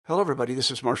Hello, everybody. This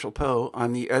is Marshall Poe.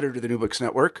 I'm the editor of the New Books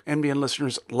Network. NBN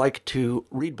listeners like to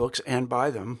read books and buy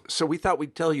them. So we thought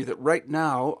we'd tell you that right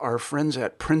now, our friends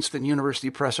at Princeton University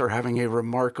Press are having a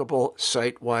remarkable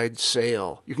site-wide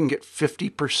sale. You can get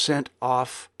 50%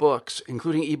 off books,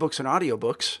 including ebooks and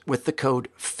audiobooks, with the code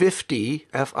 50,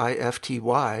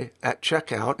 F-I-F-T-Y, at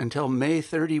checkout until May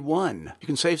 31. You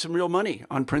can save some real money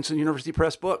on Princeton University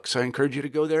Press books. I encourage you to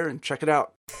go there and check it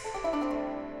out.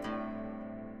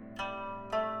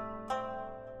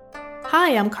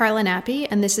 Hi, I'm Carla Nappi,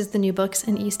 and this is the New Books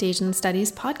in East Asian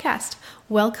Studies podcast.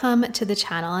 Welcome to the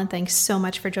channel, and thanks so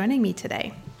much for joining me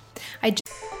today.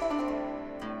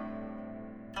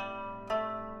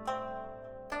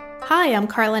 Hi, I'm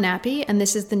Carla Nappi, and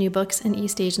this is the New Books in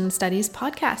East Asian Studies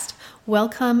podcast.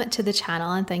 Welcome to the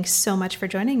channel, and thanks so much for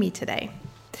joining me today.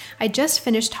 I just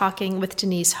finished talking with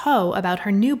Denise Ho about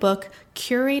her new book,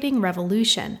 Curating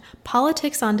Revolution: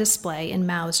 Politics on Display in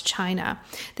Mao's China.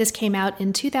 This came out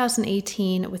in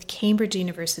 2018 with Cambridge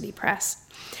University Press.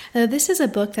 Now, this is a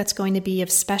book that's going to be of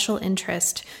special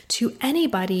interest to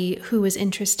anybody who is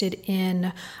interested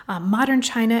in modern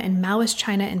China and Maoist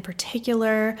China in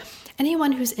particular,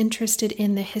 anyone who's interested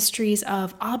in the histories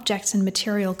of objects and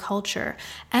material culture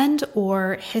and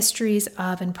or histories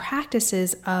of and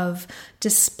practices of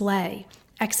display,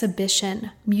 exhibition,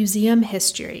 museum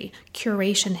history,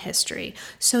 curation history.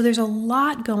 So there's a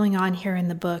lot going on here in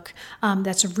the book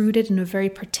that's rooted in a very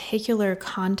particular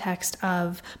context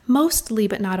of mostly,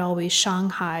 but not always,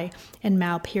 Shanghai and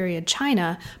Mao period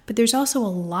China. But there's also a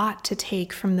lot to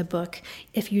take from the book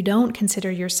if you don't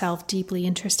consider yourself deeply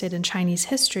interested in Chinese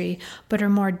history, but are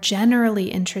more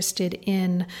generally interested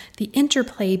in the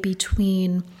interplay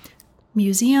between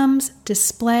museums,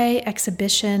 display,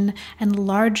 exhibition, and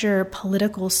larger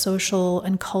political, social,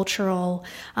 and cultural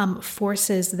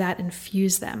forces that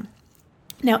infuse them.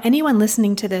 Now, anyone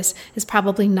listening to this is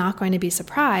probably not going to be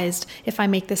surprised if I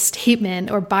make this statement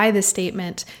or by this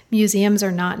statement, museums are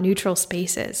not neutral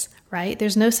spaces, right?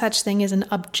 There's no such thing as an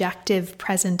objective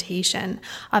presentation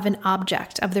of an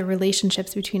object, of the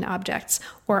relationships between objects,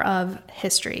 or of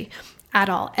history at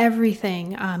all.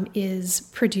 Everything is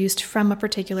produced from a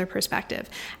particular perspective.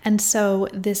 And so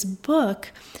this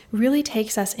book really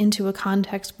takes us into a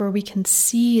context where we can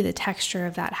see the texture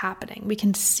of that happening. We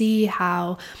can see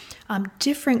how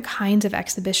different kinds of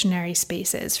exhibitionary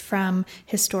spaces, from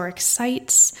historic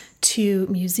sites to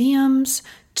museums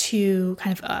to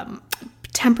kind of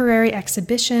temporary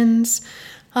exhibitions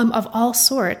of all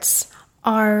sorts,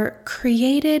 are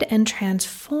created and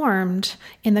transformed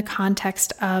in the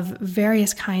context of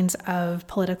various kinds of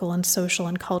political and social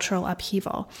and cultural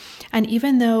upheaval. And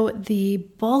even though the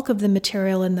bulk of the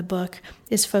material in the book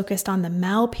is focused on the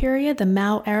Mao period, the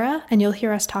Mao era, and you'll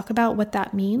hear us talk about what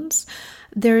that means,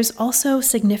 there's also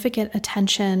significant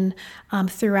attention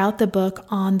throughout the book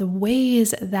on the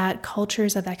ways that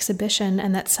cultures of exhibition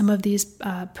and that some of these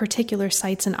particular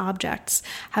sites and objects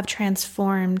have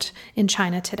transformed in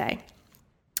China today.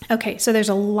 Okay, so there's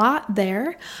a lot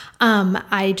there.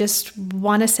 I just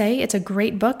want to say it's a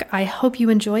great book. I hope you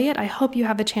enjoy it. I hope you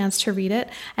have a chance to read it.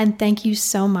 And thank you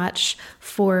so much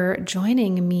for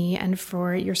joining me and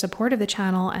for your support of the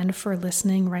channel and for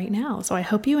listening right now. So I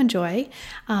hope you enjoy.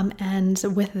 And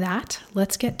with that,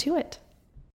 let's get to it.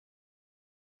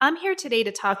 I'm here today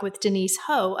to talk with Denise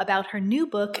Ho about her new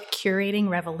book, Curating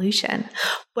Revolution.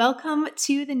 Welcome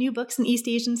to the New Books in East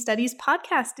Asian Studies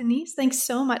podcast, Denise. Thanks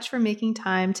so much for making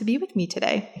time to be with me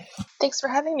today. Thanks for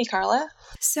having me, Carla.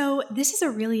 So this is a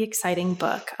really exciting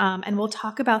book, and we'll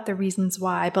talk about the reasons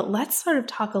why, but let's sort of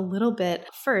talk a little bit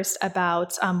first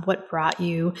about what brought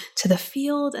you to the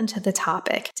field and to the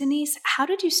topic. Denise, how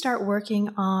did you start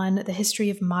working on the history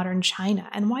of modern China,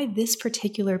 and why this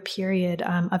particular period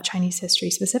of Chinese history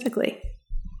specifically?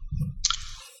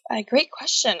 Great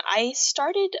question. I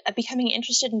started becoming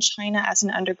interested in China as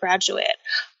an undergraduate.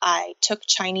 I took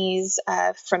Chinese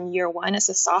from year one as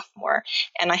a sophomore,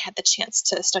 and I had the chance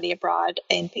to study abroad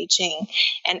in Beijing.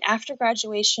 And after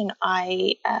graduation,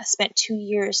 I spent 2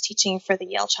 years teaching for the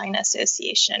Yale China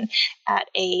Association at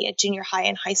a junior high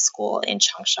and high school in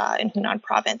Changsha in Hunan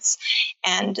province.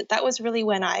 And that was really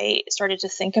when I started to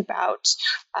think about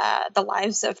the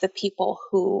lives of the people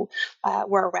who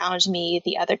were around me,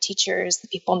 the other teachers, the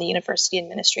people in the university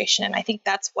administration. And I think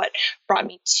that's what brought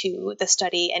me to the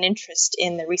study and interest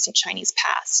in the recent Chinese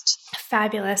past.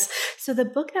 Fabulous. So the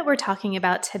book that we're talking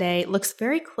about today looks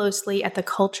very closely at the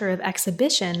culture of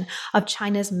exhibition of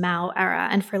China's Mao era.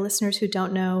 And for listeners who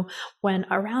don't know when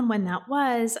that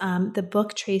was, the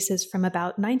book traces from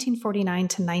about 1949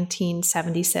 to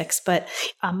 1976, but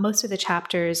most of the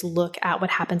chapters look at what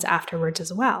happens afterwards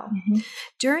as well. Mm-hmm.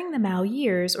 During the Mao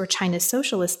years, or China's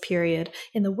socialist period,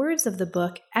 in the words of the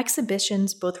book,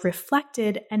 exhibitions both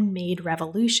reflected and made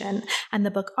revolution. And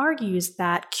the book argues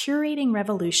that curating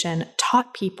revolution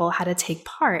taught people how to take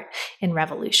part in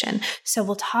revolution. So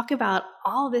we'll talk about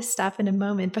all this stuff in a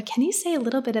moment, but can you say a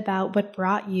little bit about what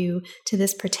brought you to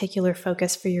this particular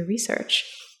focus for your research?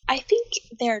 I think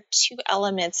there are two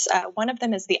elements. One of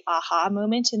them is the aha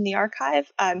moment in the archive,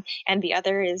 and the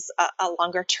other is a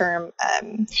longer-term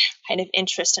kind of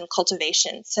interest and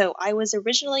cultivation. So I was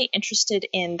originally interested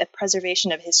in the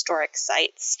preservation of historic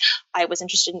sites. I was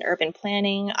interested in urban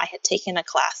planning. I had taken a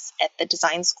class at the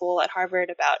design school at Harvard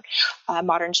about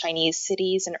modern Chinese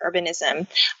cities and urbanism.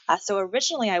 So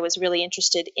originally I was really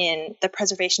interested in the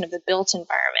preservation of the built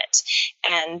environment.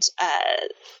 And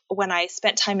when I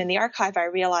spent time in the archive, I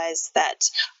realized that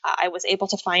I was able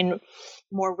to find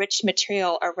more rich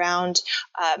material around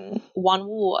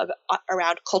Wanwu,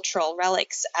 around cultural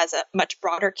relics as a much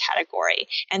broader category,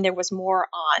 and there was more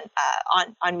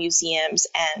on museums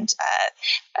and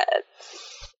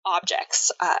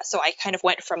objects. So I kind of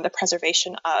went from the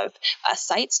preservation of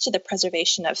sites to the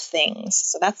preservation of things.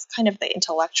 So that's kind of the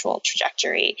intellectual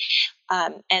trajectory.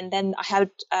 And then I had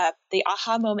the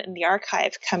aha moment in the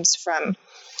archive comes from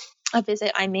a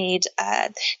visit I made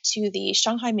to the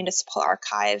Shanghai Municipal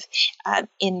Archive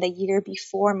in the year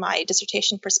before my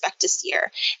dissertation prospectus year.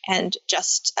 And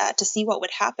just to see what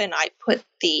would happen, I put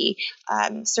the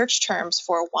search terms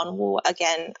for Wanwu,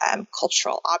 again,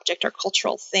 cultural object or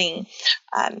cultural thing,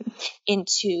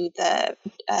 into the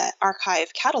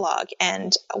archive catalog.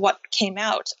 And what came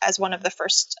out as one of the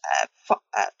first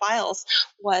files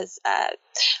was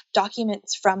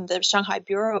documents from the Shanghai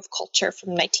Bureau of Culture from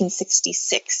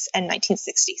 1966 and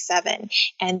 1967.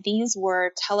 And these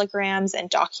were telegrams and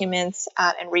documents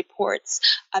and reports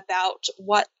about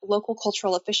what local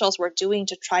cultural officials were doing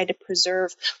to try to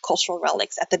preserve cultural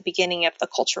relics at the beginning of the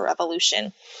Cultural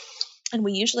Revolution. And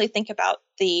we usually think about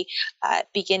the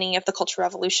beginning of the Cultural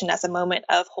Revolution as a moment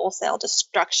of wholesale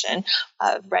destruction,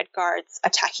 of Red Guards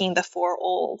attacking the Four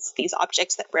Olds, these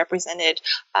objects that represented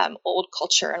old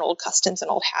culture and old customs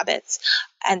and old habits.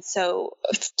 And so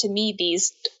to me,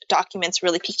 these documents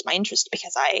really piqued my interest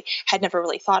because I had never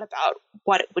really thought about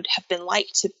what it would have been like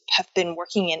to have been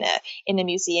working in a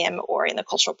museum or in the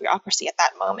cultural bureaucracy at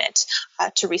that moment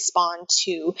to respond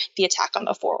to the attack on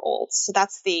the Four Olds. So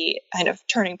that's the kind of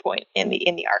turning point in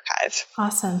the archive.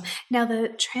 Awesome. Now, the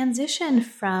transition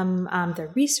from the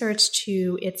research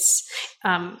to its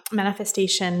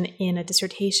manifestation in a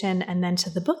dissertation and then to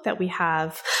the book that we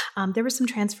have, there were some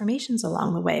transformations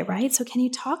along the way, right? So can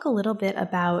you talk a little bit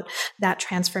about that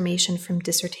transformation from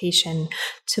dissertation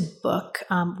to book?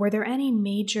 Were there any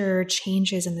major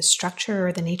changes in the structure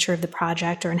or the nature of the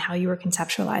project or in how you were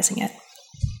conceptualizing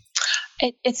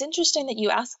it? It's interesting that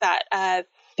you ask that.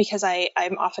 Because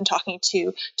I'm often talking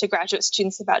to graduate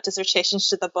students about dissertations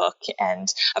to the book.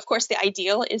 And of course, the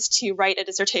ideal is to write a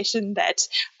dissertation that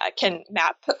can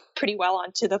map pretty well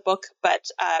onto the book.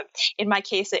 But in my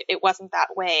case, it wasn't that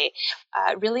way.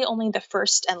 Really only the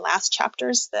first and last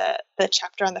chapters, the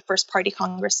chapter on the First Party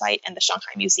Congress site and the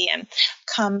Shanghai Museum,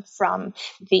 come from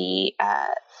the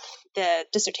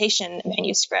dissertation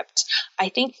manuscript. I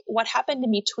think what happened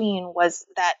in between was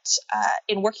that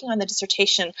in working on the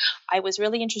dissertation, I was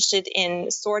really interested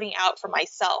in sorting out for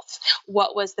myself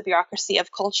what was the bureaucracy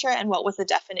of culture and what was the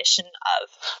definition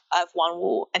of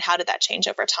Wanwu, and how did that change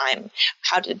over time?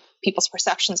 How did people's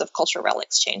perceptions of cultural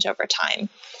relics change over time?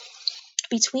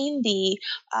 Between the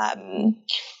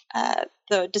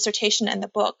dissertation and the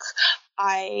book,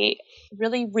 I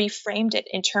really reframed it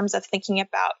in terms of thinking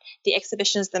about the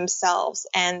exhibitions themselves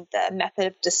and the method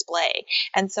of display.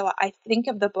 And so I think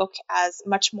of the book as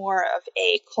much more of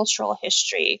a cultural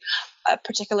history,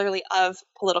 particularly of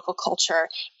political culture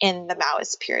in the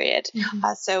Maoist period.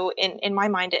 Mm-hmm. So in my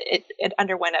mind, it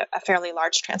underwent a fairly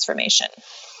large transformation.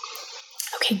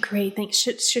 Okay, great. Thanks.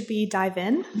 Should we dive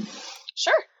in?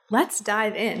 Sure. Let's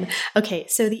dive in. Okay,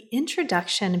 so the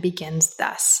introduction begins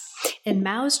thus. In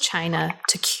Mao's China,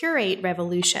 to curate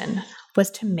revolution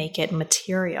was to make it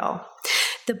material.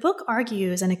 The book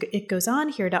argues, and it goes on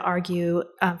here to argue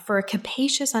for a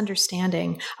capacious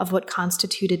understanding of what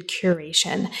constituted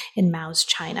curation in Mao's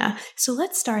China. So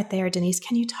let's start there, Denise.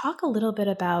 Can you talk a little bit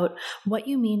about what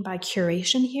you mean by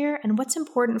curation here and what's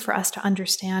important for us to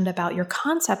understand about your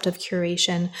concept of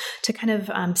curation to kind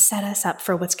of set us up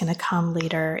for what's going to come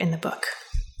later in the book?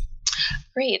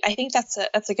 Great. I think that's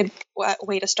a good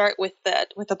way to start with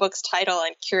the book's title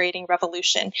and curating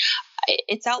revolution.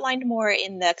 It's outlined more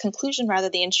in the conclusion rather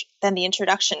than the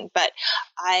introduction, but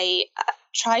I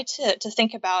try to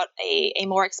think about a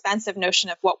more expansive notion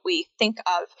of what we think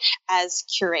of as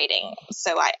curating.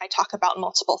 So I talk about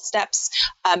multiple steps.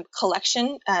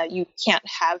 Collection, you can't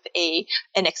have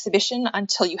an exhibition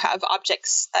until you have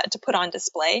objects to put on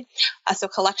display. So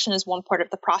collection is one part of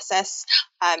the process.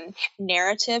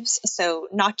 Narratives, so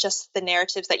not just the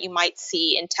narratives that you might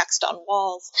see in text on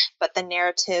walls, but the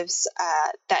narratives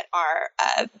that are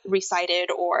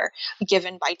recited or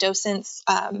given by docents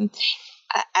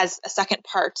as a second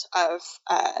part of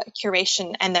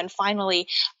curation. And then finally,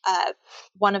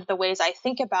 one of the ways I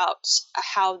think about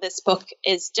how this book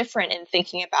is different in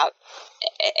thinking about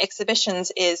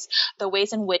exhibitions is the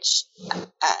ways in which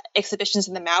exhibitions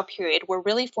in the Mao period were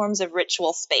really forms of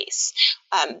ritual space,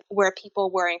 where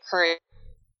people were encouraged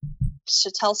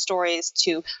to tell stories,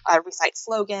 to recite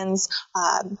slogans,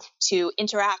 to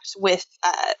interact with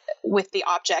the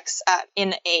objects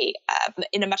in a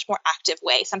much more active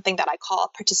way, something that I call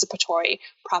participatory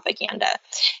propaganda.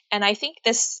 And I think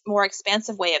this more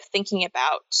expansive way of thinking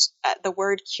about the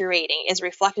word curating is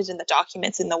reflected in the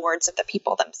documents in the words of the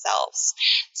people themselves.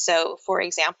 So, for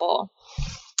example,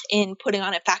 in putting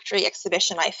on a factory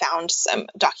exhibition, I found some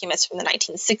documents from the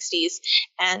 1960s,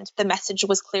 and the message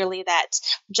was clearly that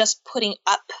just putting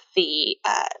up the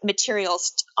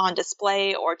materials on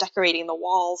display or decorating the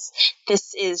walls,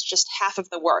 this is just half of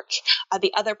the work.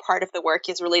 The other part of the work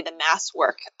is really the mass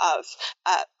work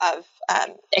of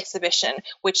exhibition,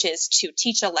 which is to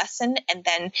teach a lesson and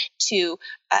then to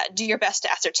do your best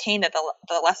to ascertain that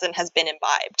the lesson has been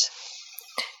imbibed.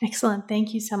 Excellent.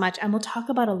 Thank you so much. And we'll talk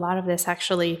about a lot of this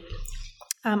actually,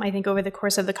 I think, over the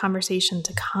course of the conversation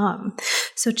to come.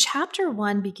 So chapter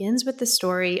 1 begins with the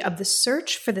story of the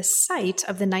search for the site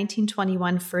of the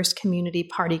 1921 First Community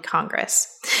Party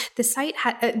Congress. The site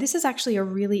this is actually a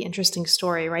really interesting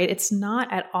story, right? It's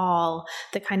not at all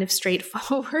the kind of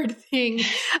straightforward thing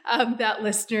that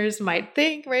listeners might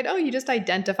think, right? Oh, you just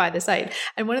identify the site.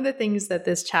 And one of the things that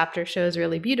this chapter shows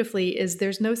really beautifully is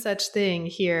there's no such thing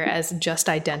here as just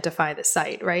identify the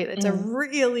site, right? It's a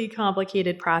really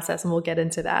complicated process, and we'll get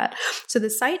into that. So the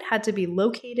site had to be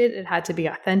located, it had to be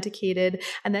authenticated,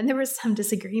 and then there was some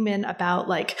disagreement about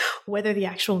like whether the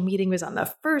actual meeting was on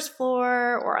the first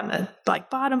floor or on the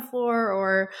bottom floor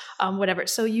or whatever.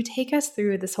 So you take us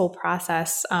through this whole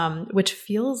process, which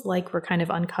feels like we're kind of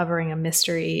uncovering a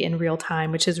mystery in real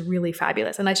time, which is really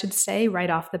fabulous. And I should say right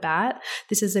off the bat,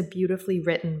 this is a beautifully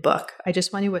written book. I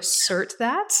just want to assert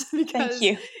that because Thank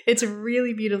you. It's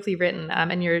really beautifully written,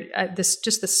 and you're the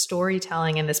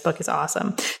storytelling in this book is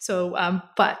awesome. So,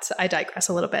 but I digress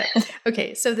a little bit.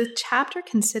 Okay, so the chapter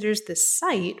considers the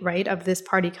site, right, of this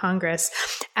party congress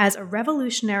as a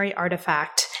revolutionary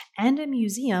artifact and a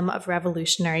museum of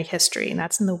revolutionary history. And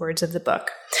that's in the words of the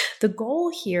book. The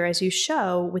goal here, as you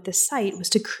show with the site, was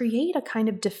to create a kind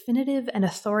of definitive and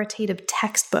authoritative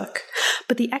textbook.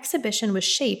 But the exhibition was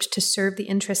shaped to serve the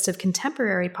interests of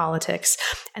contemporary politics,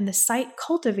 and the site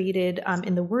cultivated,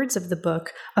 in the words of the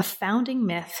book, a founding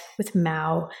myth with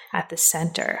Mao at the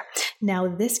center. Now,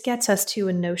 this gets us to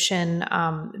a notion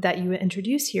that you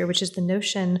introduce here, which is the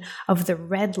notion of the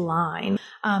red line.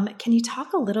 Can you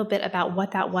talk a little bit about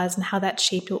what that was and how that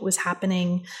shaped what was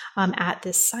happening at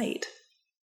this site?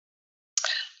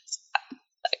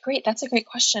 Great. That's a great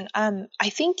question. I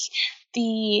think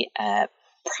the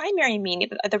primary meaning,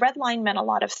 the red line meant a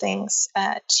lot of things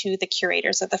to the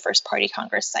curators of the First Party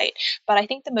Congress site. But I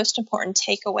think the most important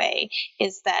takeaway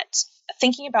is that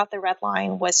thinking about the red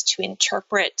line was to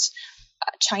interpret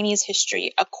Chinese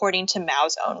history according to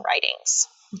Mao's own writings.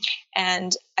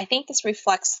 And I think this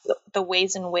reflects the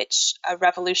ways in which a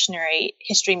revolutionary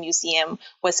history museum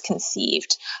was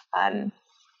conceived.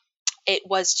 It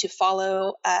was to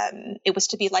follow, it was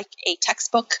to be like a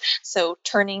textbook. So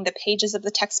turning the pages of the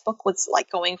textbook was like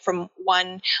going from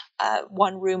one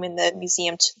room in the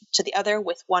museum to the other,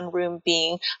 with one room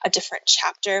being a different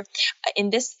chapter. In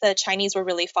this, the Chinese were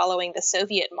really following the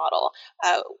Soviet model,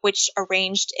 which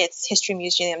arranged its history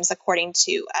museums according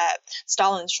to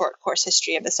Stalin's short course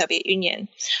history of the Soviet Union.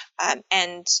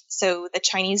 And so the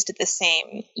Chinese did the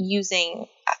same, using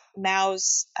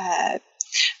Mao's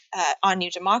On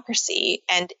New Democracy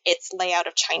and its layout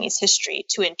of Chinese history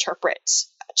to interpret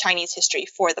Chinese history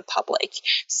for the public.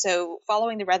 So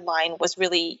following the red line was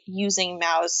really using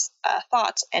Mao's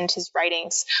thought and his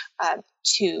writings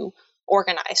to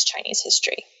organize Chinese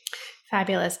history.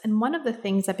 Fabulous. And one of the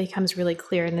things that becomes really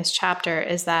clear in this chapter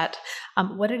is that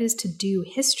what it is to do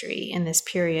history in this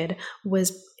period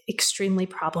was extremely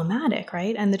problematic,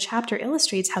 right? And the chapter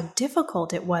illustrates how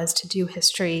difficult it was to do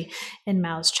history in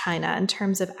Mao's China in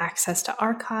terms of access to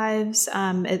archives,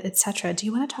 et cetera. Do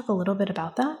you want to talk a little bit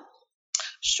about that?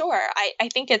 Sure. I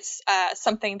think it's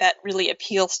something that really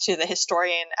appeals to the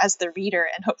historian as the reader,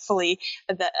 and hopefully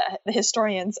the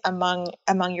historians among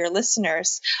your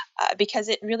listeners, because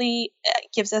it really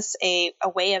gives us a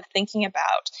way of thinking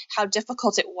about how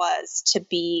difficult it was to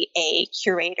be a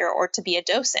curator or to be a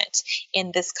docent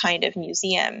in this kind of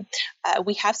museum.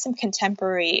 We have some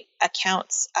contemporary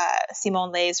accounts.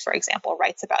 Simone Leys, for example,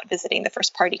 writes about visiting the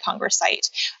First Party Congress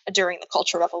site during the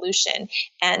Cultural Revolution,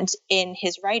 and in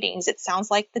his writings, it sounds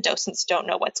like the docents don't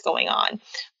know what's going on.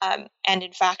 And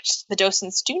in fact, the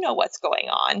docents do know what's going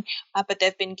on, but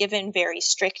they've been given very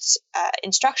strict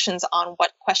instructions on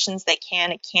what questions they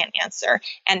can and can't answer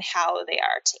and how they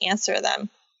are to answer them.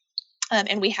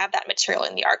 And we have that material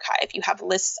in the archive. You have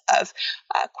lists of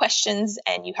questions,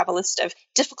 and you have a list of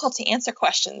difficult to answer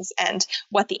questions and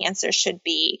what the answers should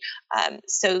be.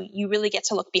 So you really get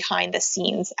to look behind the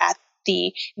scenes at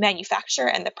the manufacture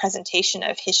and the presentation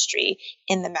of history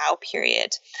in the Mao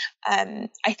period.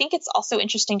 I think it's also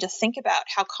interesting to think about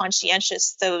how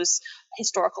conscientious those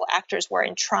historical actors were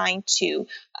in trying to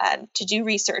do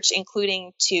research,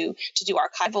 including to do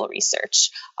archival research.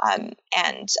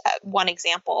 And one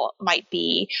example might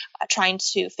be trying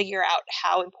to figure out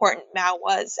how important Mao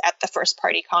was at the First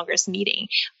Party Congress meeting.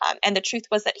 And the truth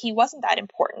was that he wasn't that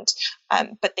important,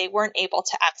 but they weren't able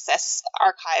to access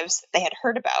archives that they had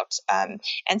heard about.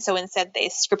 And so instead they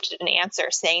scripted an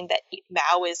answer saying that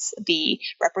Mao is the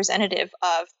representative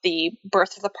of the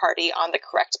birth of the party on the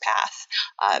correct path.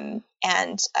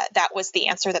 And that was the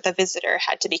answer that the visitor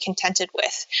had to be contented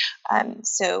with.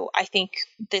 So I think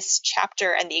this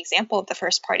chapter and the example of the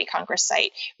First Party Congress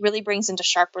site really brings into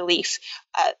sharp relief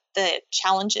the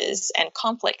challenges and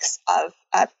conflicts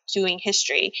of doing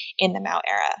history in the Mao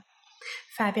era.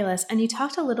 Fabulous. And you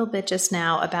talked a little bit just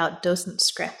now about docent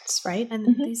scripts, right?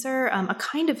 And these are a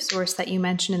kind of source that you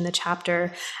mentioned in the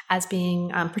chapter as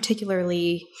being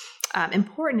particularly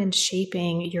important in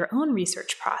shaping your own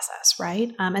research process,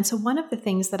 right? And so one of the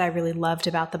things that I really loved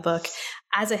about the book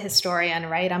as a historian,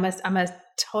 right? I'm a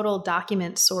total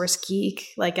document source geek.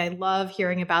 Like, I love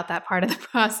hearing about that part of the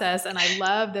process. And I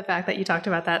love the fact that you talked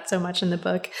about that so much in the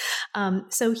book.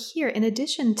 So here, in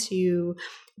addition to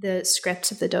the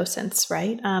scripts of the docents,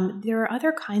 right? There are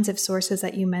other kinds of sources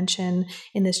that you mention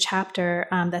in this chapter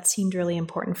that seemed really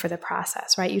important for the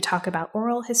process, right? You talk about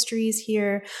oral histories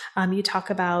here. You talk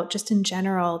about, just in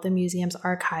general, the museum's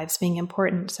archives being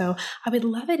important. So I would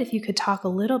love it if you could talk a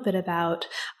little bit about,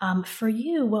 for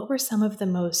you, what were some of the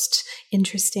most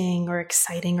interesting or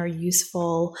exciting or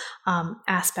useful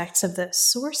aspects of the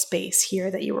source base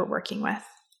here that you were working with?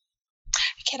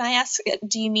 Can I ask,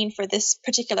 do you mean for this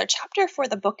particular chapter or for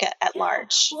the book at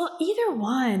large? Well, either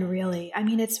one, really. I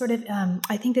mean, it's sort of,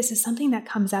 I think this is something that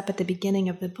comes up at the beginning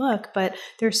of the book, but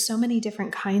there's so many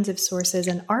different kinds of sources,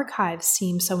 and archives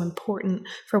seem so important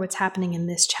for what's happening in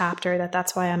this chapter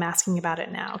that's why I'm asking about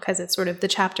it now, because it's sort of, the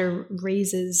chapter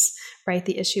raises, right,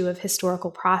 the issue of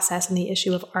historical process and the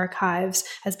issue of archives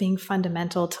as being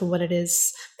fundamental to what it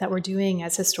is that we're doing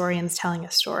as historians telling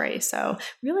a story. So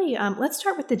really, let's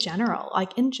start with the general.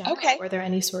 Like, in general, okay. Were there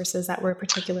any sources that were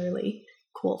particularly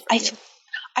cool for you?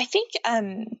 I think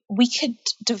we could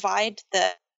divide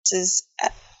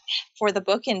for the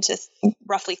book into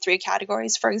roughly three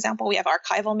categories. For example, we have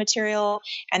archival material,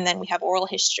 and then we have oral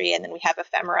history, and then we have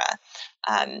ephemera.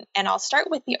 And I'll start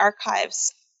with the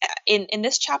archives. In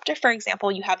this chapter, for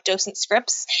example, you have docent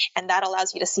scripts, and that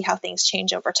allows you to see how things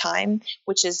change over time,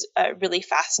 which is really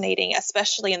fascinating,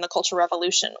 especially in the Cultural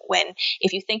Revolution, when,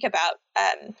 if you think about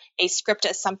a script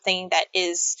as something that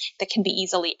can be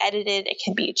easily edited, it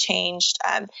can be changed.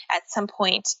 At some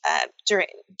point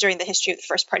during the history of the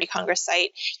First Party Congress site,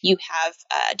 you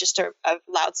have just a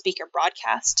loudspeaker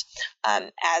broadcast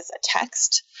as a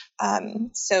text.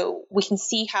 So we can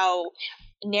see how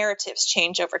narratives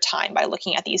change over time by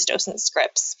looking at these docent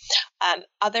scripts.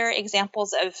 Other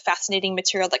examples of fascinating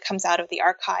material that comes out of the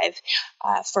archive,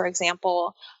 for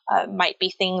example, might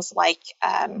be things like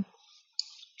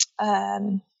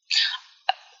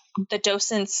the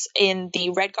docents in the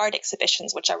Red Guard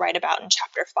exhibitions, which I write about in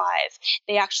chapter 5,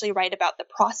 they actually write about the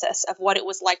process of what it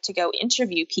was like to go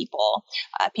interview people,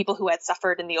 people who had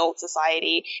suffered in the old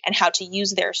society, and how to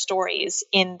use their stories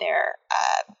in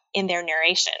their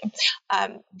narration.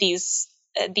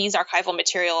 These archival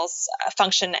materials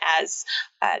function as,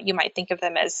 you might think of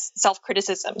them as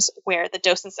self-criticisms, where the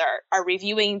docents are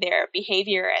reviewing their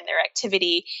behavior and their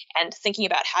activity and thinking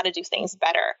about how to do things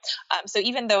better. So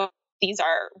even though these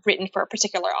are written for a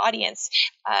particular audience,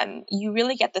 you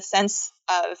really get the sense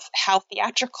of how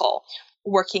theatrical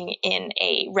working in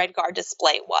a Red Guard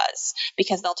display was,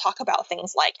 because they'll talk about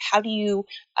things like, how do you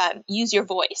use your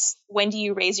voice? When do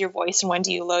you raise your voice and when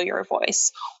do you lower your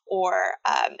voice? Or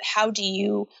how do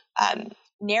you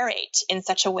narrate in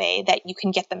such a way that you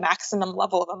can get the maximum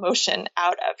level of emotion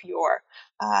out of your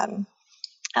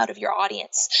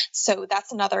audience? So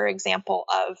that's another example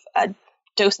of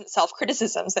docent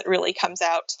self-criticisms that really comes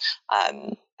out.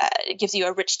 It gives you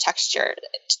a rich texture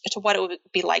to what it would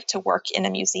be like to work in a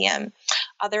museum.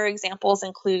 Other examples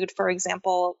include, for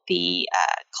example, the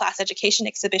class education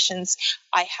exhibitions.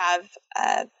 I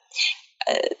have,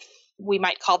 we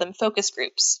might call them focus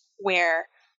groups, where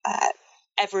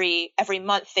every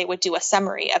month they would do a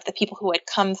summary of the people who had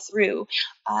come through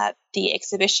the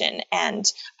exhibition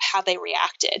and how they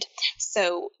reacted.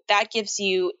 So that gives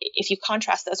you, if you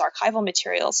contrast those archival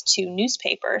materials to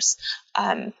newspapers,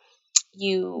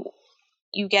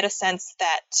 you get a sense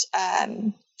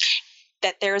that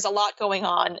that there is a lot going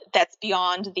on that's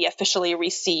beyond the officially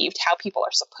received, how people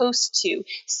are supposed to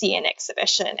see an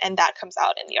exhibition, and that comes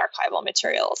out in the archival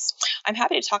materials. I'm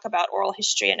happy to talk about oral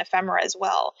history and ephemera as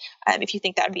well, if you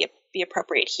think that would be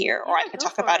appropriate here, or I could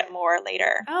talk about it more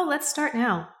later. Oh, let's start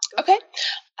now. Okay.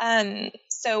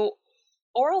 So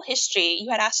oral history, you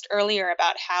had asked earlier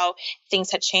about how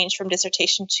things had changed from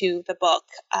dissertation to the book.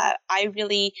 I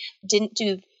really didn't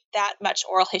do that much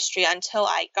oral history until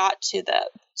I got to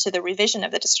the revision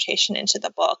of the dissertation into the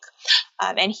book.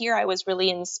 And here I was really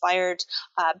inspired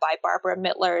by Barbara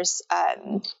Mittler's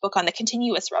book on the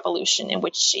continuous revolution, in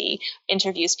which she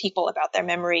interviews people about their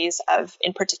memories of,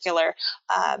 in particular,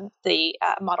 the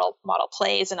model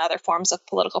plays and other forms of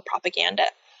political propaganda.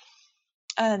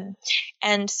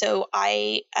 And so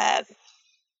I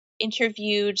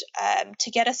interviewed,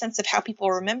 to get a sense of how people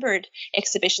remembered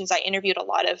exhibitions, I interviewed a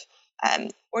lot of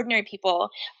ordinary people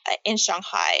in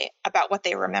Shanghai about what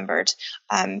they remembered.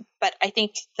 But I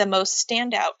think the most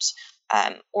standout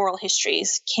oral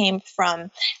histories came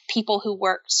from people who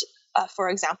worked, for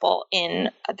example,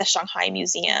 in the Shanghai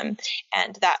Museum.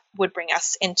 And that would bring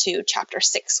us into chapter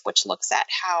 6, which looks at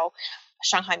how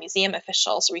Shanghai Museum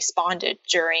officials responded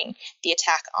during the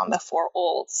attack on the Four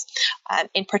Olds.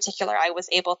 In particular, I was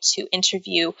able to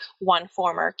interview one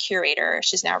former curator,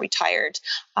 she's now retired,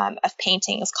 of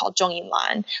paintings called Zhong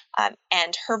Yinlan,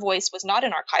 and her voice was not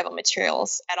in archival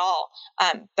materials at all,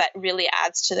 but really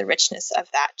adds to the richness of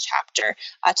that chapter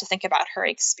to think about her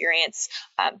experience,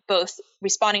 both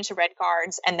responding to Red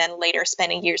Guards and then later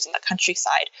spending years in the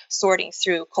countryside sorting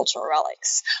through cultural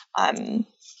relics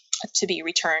to be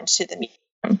returned to the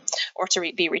museum or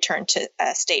to be returned to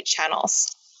state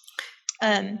channels.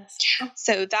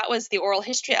 So that was the oral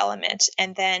history element.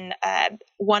 And then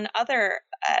one other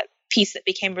piece that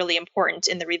became really important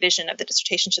in the revision of the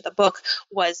dissertation to the book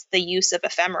was the use of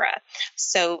ephemera.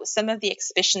 So some of the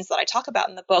exhibitions that I talk about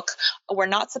in the book were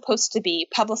not supposed to be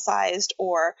publicized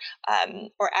or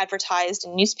advertised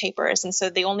in newspapers. And so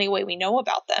the only way we know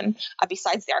about them,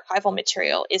 besides the archival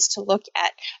material, is to look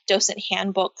at docent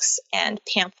handbooks and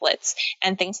pamphlets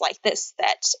and things like this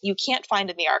that you can't find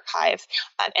in the archive,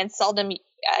 and seldom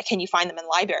can you find them in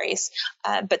libraries.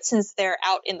 But since they're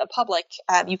out in the public,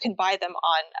 you can buy them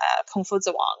on Kung Fu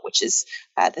Zhuang, which is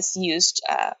this used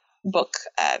book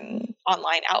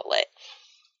online outlet.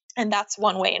 And that's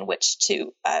one way in which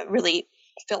to really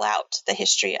fill out the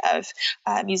history of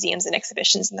museums and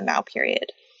exhibitions in the Mao period.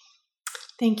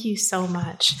 Thank you so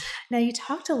much. Now, you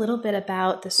talked a little bit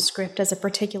about the script as a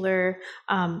particular,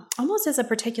 almost as a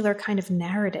particular kind of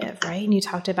narrative, right? And you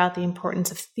talked about the importance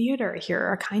of theater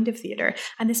here, a kind of theater.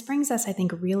 And this brings us, I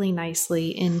think, really nicely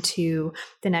into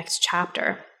the next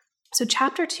chapter. So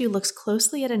chapter 2 looks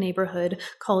closely at a neighborhood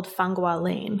called Fanghua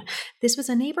Lane. This was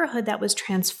a neighborhood that was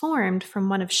transformed from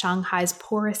one of Shanghai's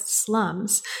poorest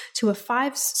slums to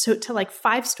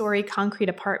five-story concrete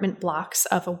apartment blocks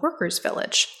of a workers'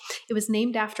 village. It was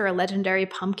named after a legendary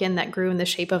pumpkin that grew in the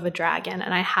shape of a dragon,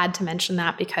 and I had to mention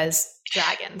that because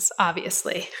dragons,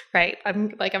 obviously, right?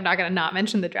 I'm not going to not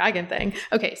mention the dragon thing.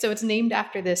 Okay, so it's named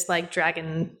after this like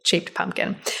dragon-shaped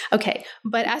pumpkin. Okay,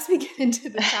 but as we get into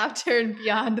the chapter and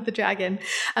beyond the dragon,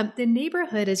 the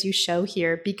neighborhood, as you show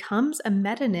here, becomes a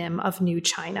metonym of New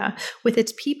China, with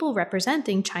its people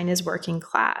representing China's working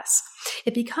class.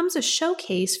 It becomes a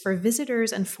showcase for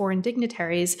visitors and foreign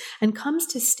dignitaries and comes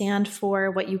to stand for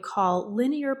what you call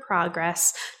linear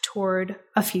progress toward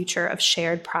a future of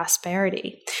shared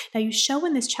prosperity. Now, you show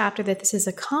in this chapter that this is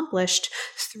accomplished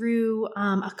through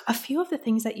a few of the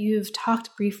things that you've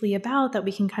talked briefly about that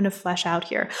we can kind of flesh out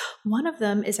here. One of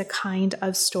them is a kind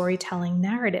of storytelling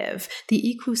narrative, the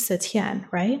Yiku Setian,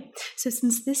 right? So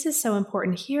since this is so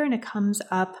important here and it comes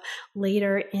up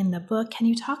later in the book, can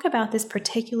you talk about this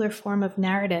particular form of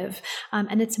narrative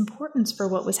and its importance for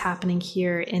what was happening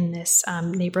here in this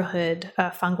neighborhood,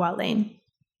 Fanghua Lane?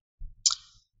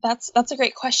 That's a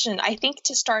great question. I think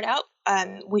to start out,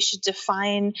 we should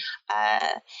define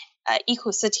Yiku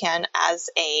Setian as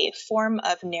a form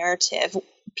of narrative.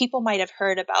 People might have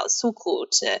heard about suku,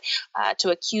 to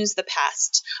accuse the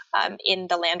past in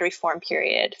the land reform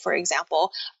period, for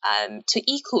example. To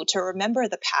iku, to remember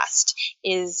the past,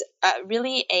 is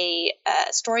really a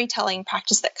storytelling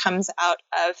practice that comes out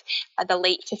of the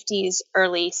late 50s,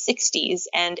 early 60s,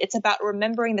 and it's about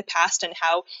remembering the past and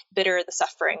how bitter the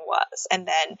suffering was, and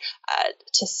then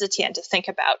to sitian, to think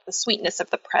about the sweetness of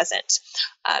the present.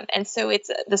 And so it's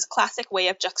this classic way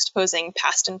of juxtaposing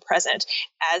past and present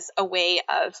as a way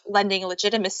of lending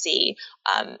legitimacy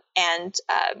and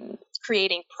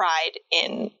creating pride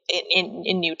in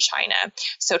New China.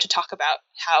 So to talk about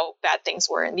how bad things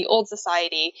were in the old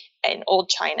society, in old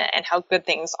China, and how good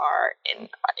things are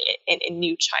in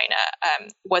New China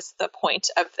was the point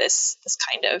of this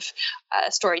kind of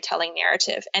storytelling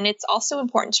narrative. And it's also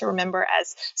important to remember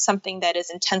as something that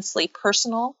is intensely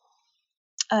personal.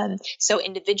 So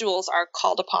individuals are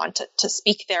called upon to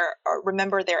speak or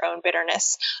remember their own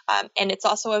bitterness. And it's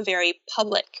also a very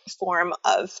public form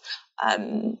of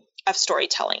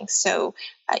storytelling. So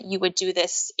you would do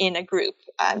this in a group.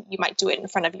 You might do it in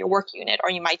front of your work unit,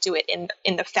 or you might do it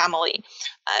in the family.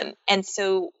 And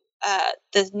so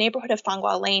the neighborhood of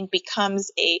Fanghua Lane becomes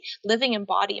a living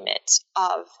embodiment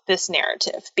of this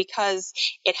narrative, because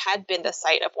it had been the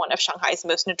site of one of Shanghai's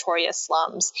most notorious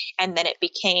slums, and then it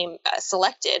became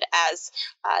selected as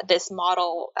this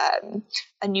model,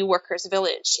 a new workers'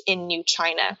 village in New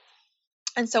China.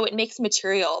 And so it makes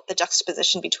material the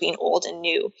juxtaposition between old and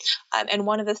new. And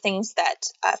one of the things that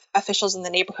officials in the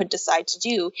neighborhood decide to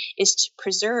do is to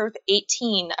preserve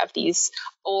 18 of these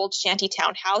old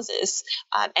shantytown houses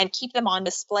and keep them on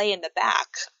display in the back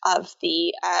of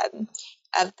the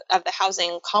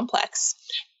housing complex,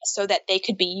 so that they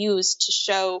could be used to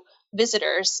show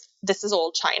visitors, this is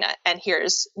old China, and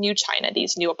here's new China,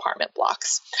 these new apartment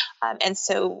blocks. And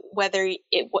so whether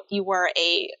you were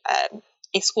a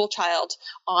school child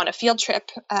on a field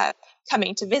trip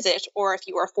coming to visit, or if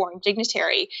you were a foreign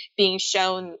dignitary being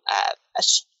shown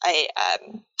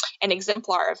an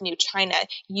exemplar of New China,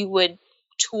 you would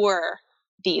tour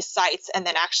these sites and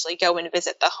then actually go and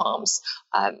visit the homes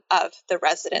of the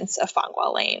residents of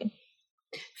Fanghua Lane.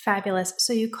 Fabulous.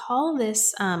 So you call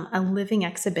this a living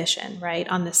exhibition, right,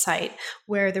 on the site,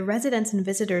 where the residents and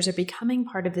visitors are becoming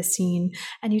part of the scene.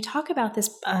 And you talk about this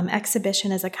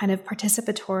exhibition as a kind of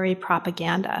participatory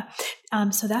propaganda.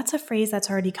 So that's a phrase that's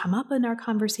already come up in our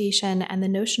conversation, and the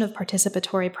notion of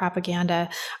participatory propaganda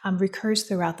recurs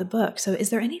throughout the book. So is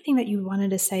there anything that you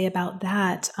wanted to say about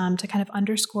that to kind of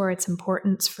underscore its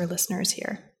importance for listeners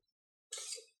here?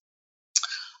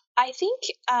 I think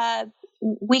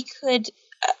we could.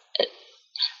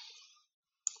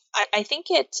 I think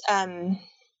it.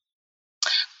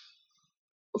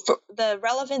 For the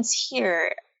relevance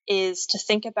here is to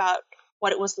think about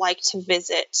what it was like to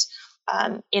visit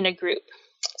in a group.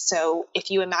 So if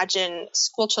you imagine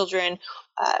school children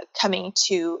coming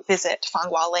to visit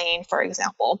Fanghua Lane, for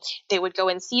example, they would go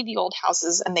and see the old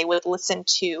houses, and they would listen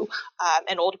to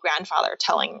an old grandfather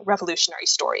telling revolutionary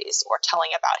stories or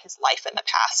telling about his life in the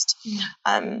past.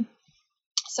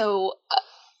 So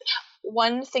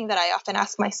one thing that I often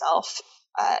ask myself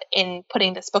in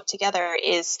putting this book together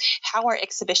is, how are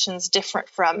exhibitions different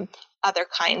from other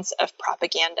kinds of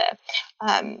propaganda?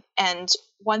 And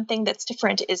one thing that's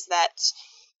different is that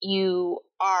you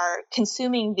are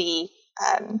consuming the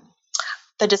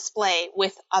display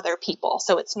with other people.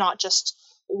 So it's not just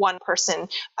one person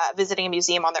visiting a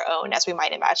museum on their own, as we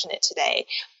might imagine it today.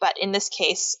 But in this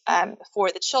case,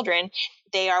 for the children,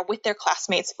 they are with their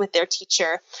classmates, with their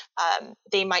teacher.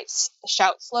 They might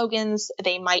shout slogans.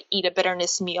 They might eat a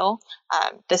bitterness meal.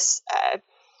 This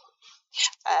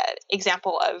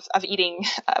example of eating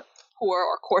poor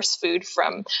or coarse food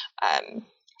from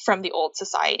the old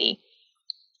society.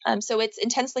 So it's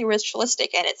intensely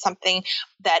ritualistic, and it's something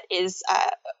that is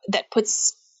that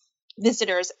puts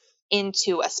visitors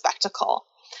into a spectacle.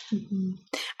 Mm-hmm.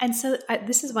 And so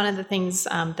this is one of the things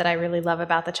that I really love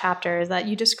about the chapter is that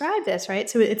you describe this, right?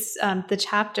 So it's the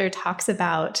chapter talks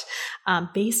about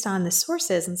based on the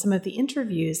sources and some of the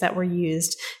interviews that were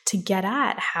used to get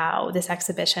at how this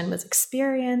exhibition was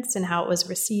experienced and how it was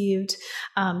received.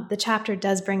 The chapter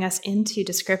does bring us into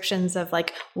descriptions of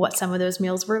like what some of those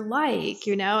meals were like,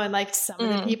 and like some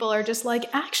of the people are just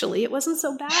like, actually, it wasn't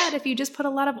so bad if you just put a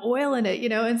lot of oil in it,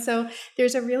 and so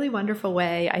there's a really wonderful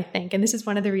way, I think, and this is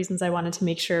one of the reasons I wanted to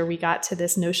make sure we got to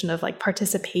this notion of like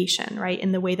participation, right?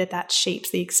 In the way that shapes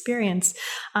the experience.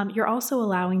 You're also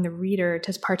allowing the reader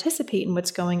to participate in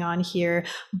what's going on here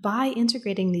by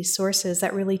integrating these sources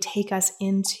that really take us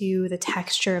into the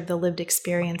texture of the lived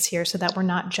experience here so that we're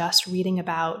not just reading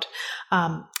about,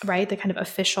 right, the kind of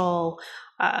official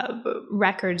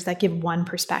records that give one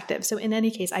perspective. So in any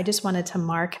case, I just wanted to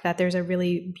mark that there's a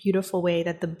really beautiful way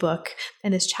that the book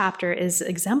and this chapter is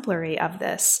exemplary of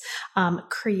this,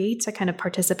 creates a kind of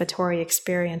participatory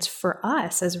experience for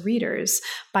us as readers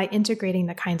by integrating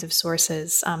the kinds of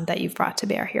sources that you've brought to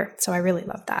bear here. So I really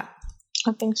love that.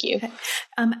 Oh, thank you. Okay.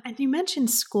 And you mentioned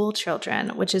school children,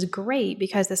 which is great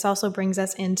because this also brings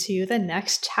us into the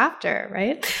next chapter,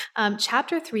 right?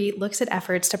 Chapter 3 looks at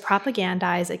efforts to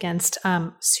propagandize against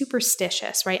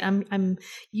superstitious, right? I'm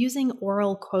using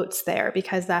oral quotes there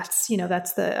because that's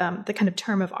the kind of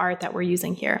term of art that we're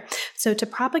using here. So to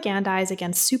propagandize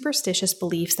against superstitious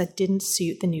beliefs that didn't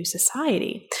suit the new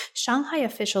society. Shanghai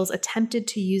officials attempted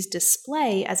to use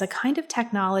display as a kind of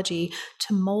technology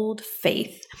to mold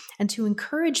faith and to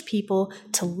encourage people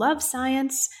to love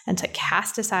science and to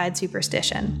cast aside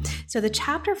superstition. So the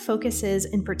chapter focuses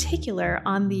in particular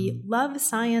on the Love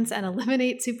Science and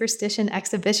Eliminate Superstition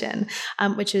exhibition,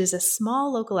 which is a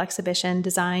small local exhibition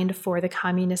designed for the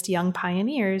communist young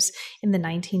pioneers in the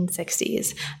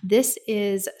 1960s. This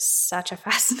is such a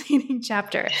fascinating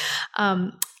chapter.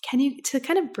 To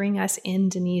kind of bring us in,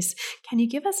 Denise, can you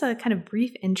give us a kind of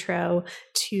brief intro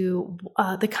to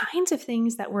the kinds of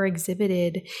things that were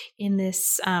exhibited in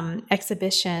this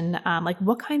exhibition? Like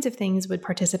what kinds of things would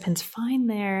participants find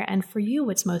there? And for you,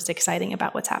 what's most exciting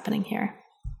about what's happening here?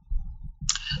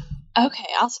 Okay,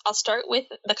 I'll start with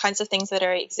the kinds of things that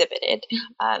are exhibited.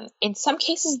 In some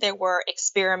cases, there were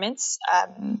experiments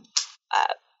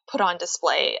put on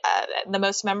display. The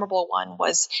most memorable one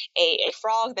was a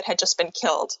frog that had just been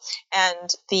killed.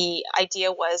 And the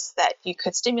idea was that you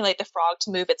could stimulate the frog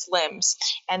to move its limbs.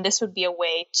 And this would be a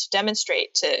way to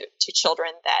demonstrate to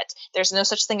children that there's no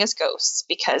such thing as ghosts,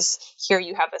 because here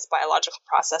you have this biological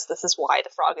process. This is why the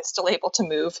frog is still able to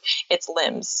move its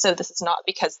limbs. So this is not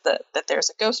because that there's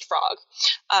a ghost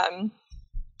frog.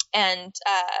 And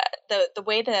the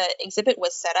way the exhibit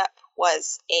was set up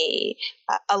was a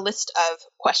list of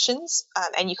questions,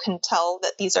 and you can tell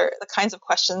that these are the kinds of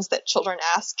questions that children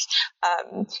ask.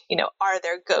 Are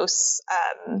there ghosts?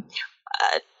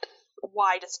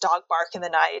 Why does a dog bark in the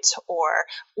night? Or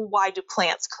why do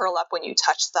plants curl up when you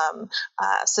touch them?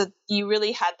 So you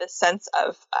really had this sense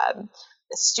of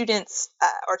students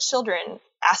or children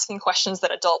asking questions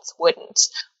that adults wouldn't.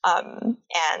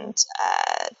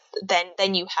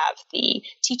 Then you have the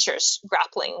teachers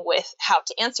grappling with how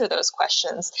to answer those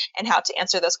questions, and how to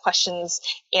answer those questions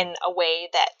in a way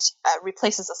that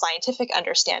replaces a scientific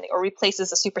understanding or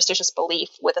replaces a superstitious belief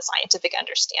with a scientific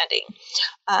understanding.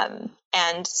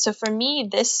 And so for me,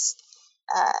 this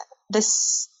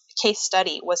case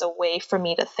study was a way for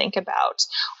me to think about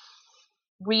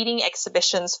reading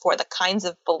exhibitions for the kinds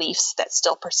of beliefs that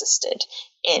still persisted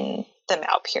in the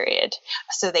Mao period.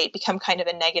 So they become kind of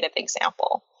a negative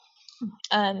example.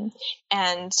 And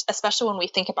especially when we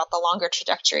think about the longer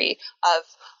trajectory of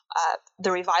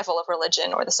the revival of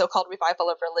religion, or the so-called revival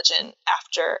of religion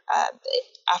after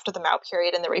the Mao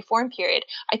period and the Reform period,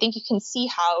 I think you can see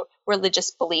how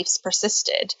religious beliefs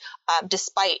persisted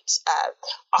despite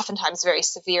oftentimes very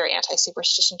severe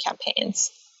anti-superstition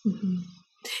campaigns. Mm-hmm.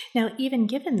 Now, even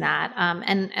given that,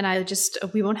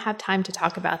 we won't have time to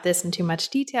talk about this in too much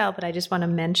detail, but I just want to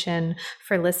mention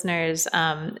for listeners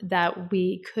that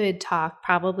we could talk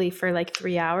probably for like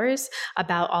 3 hours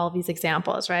about all of these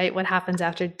examples, right? What happens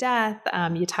after death?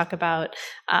 You talk about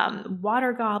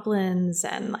water goblins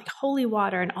and like holy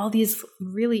water and all these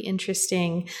really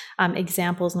interesting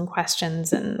examples and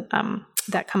questions and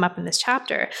that come up in this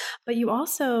chapter. But you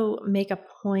also make a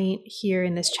point here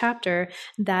in this chapter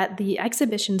that the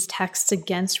exhibition's texts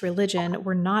against religion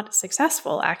were not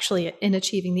successful, actually, in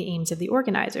achieving the aims of the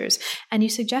organizers. And you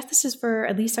suggest this is for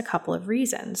at least a couple of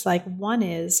reasons. Like, one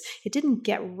is it didn't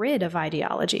get rid of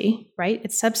ideology, right?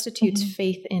 It substitutes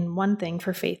faith in one thing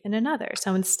for faith in another.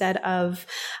 So instead of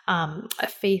a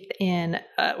faith in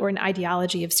or an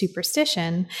ideology of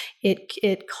superstition,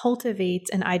 it cultivates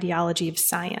an ideology of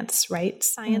science, right?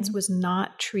 Science was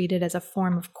not treated as a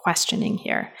form of questioning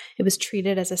here. It was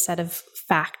treated as a set of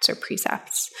facts or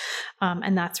precepts.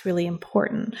 And that's really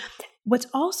important. What's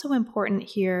also important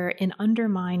here in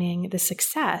undermining the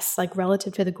success, like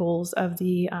relative to the goals of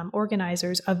the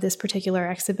organizers of this particular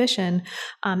exhibition,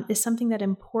 is something that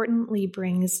importantly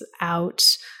brings out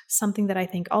something that I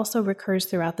think also recurs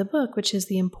throughout the book, which is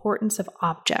the importance of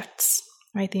objects,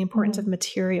 right? The importance of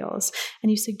materials.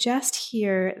 And you suggest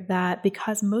here that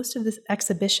because most of this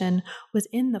exhibition was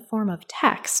in the form of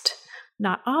text,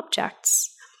 not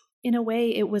objects, in a way,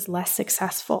 it was less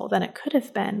successful than it could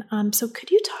have been. So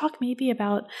could you talk maybe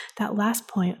about that last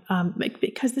point?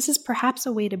 Because this is perhaps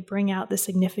a way to bring out the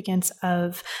significance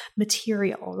of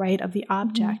material, right, of the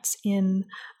objects in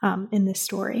this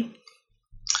story.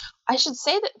 I should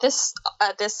say that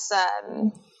this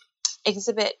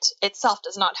exhibit itself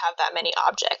does not have that many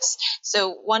objects.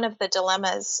 So one of the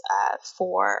dilemmas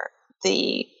for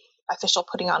the official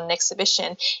putting on an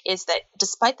exhibition is that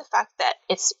despite the fact that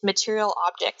it's material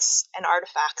objects and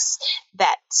artifacts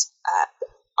that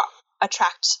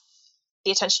attract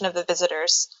the attention of the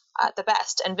visitors the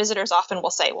best, and visitors often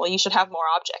will say, well, you should have more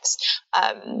objects.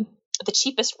 The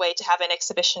cheapest way to have an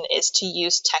exhibition is to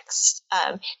use text,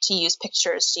 to use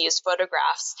pictures, to use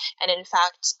photographs. And in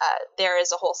fact, there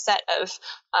is a whole set of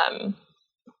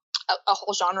a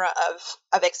whole genre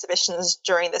of exhibitions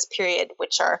during this period,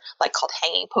 which are like called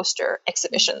hanging poster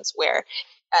exhibitions, where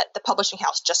the publishing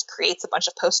house just creates a bunch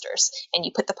of posters and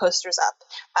you put the posters up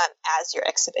as your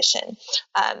exhibition.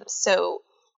 So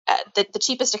the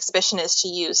cheapest exhibition is to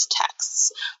use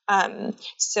texts.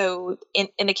 So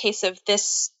in the case of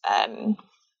this,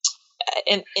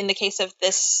 in the case of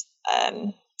this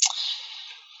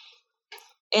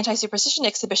anti-superstition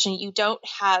exhibition, you don't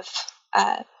have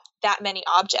that many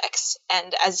objects,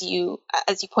 and as you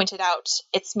pointed out,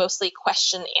 it's mostly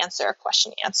question answer,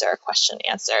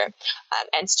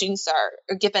 and students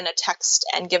are given a text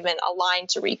and given a line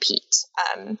to repeat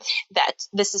that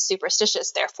this is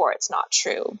superstitious, therefore it's not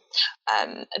true.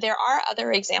 There are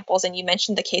other examples, and you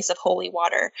mentioned the case of holy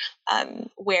water,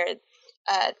 where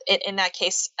in that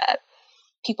case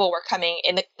people were coming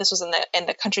this was in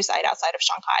the countryside outside of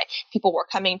Shanghai. People were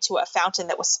coming to a fountain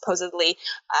that was supposedly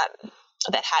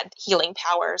that had healing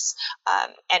powers,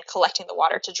 and collecting the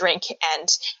water to drink. And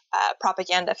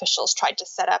propaganda officials tried to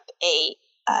set up a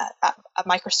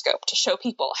microscope to show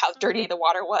people how dirty the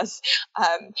water was,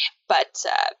 but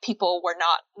people were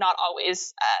not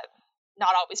always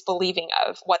believing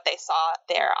of what they saw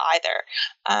there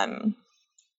either.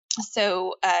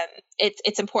 So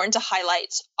it's important to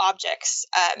highlight objects,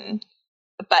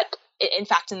 but in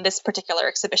fact, in this particular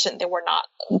exhibition, there were not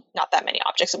that many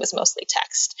objects. It was mostly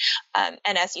text.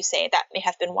 And as you say, that may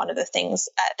have been one of the things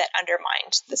that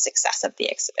undermined the success of the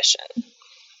exhibition.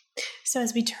 So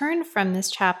as we turn from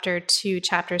this chapter to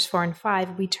chapters 4 and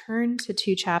 5, we turn to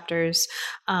two chapters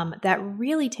that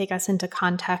really take us into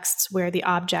contexts where the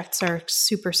objects are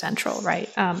super central, right?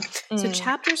 So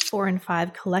chapters 4 and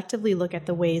 5 collectively look at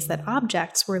the ways that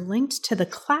objects were linked to the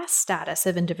class status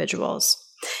of individuals,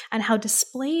 and how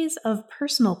displays of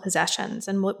personal possessions,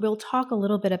 and we'll talk a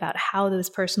little bit about how those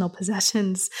personal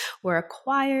possessions were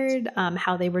acquired,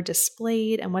 how they were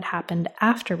displayed, and what happened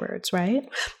afterwards, right?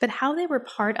 But how they were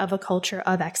part of a culture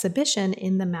of exhibition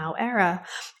in the Mao era,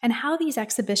 and how these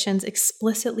exhibitions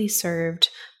explicitly served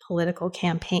political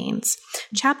campaigns.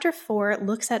 Chapter 4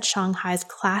 looks at Shanghai's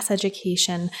class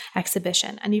education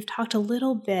exhibition. And you've talked a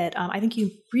little bit, I think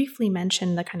you briefly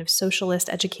mentioned the kind of socialist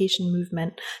education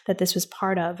movement that this was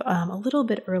part of a little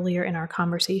bit earlier in our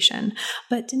conversation.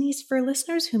 But Denise, for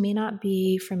listeners who may not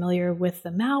be familiar with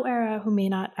the Mao era, who may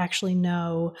not actually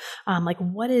know,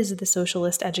 what is the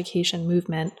socialist education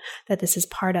movement that this is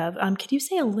part of? Could you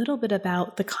say a little bit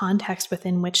about the context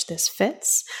within which this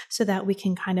fits so that we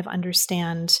can kind of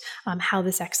understand how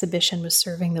this exhibition was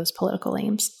serving those political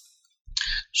aims?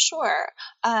 Sure.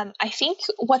 I think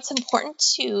what's important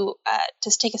to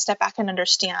just take a step back and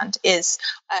understand is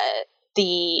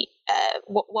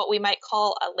what we might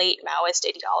call a late Maoist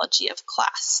ideology of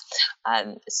class.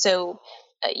 So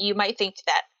you might think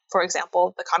that For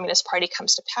example, the Communist Party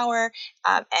comes to power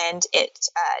and it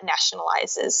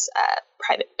nationalizes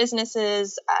private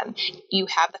businesses. You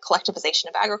have the collectivization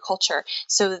of agriculture.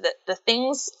 So the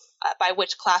things by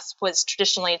which class was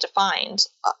traditionally defined,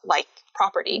 like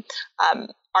property,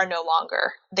 are no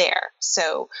longer there.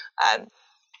 So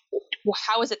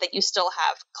how is it that you still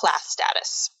have class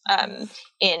status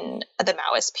in the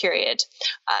Maoist period?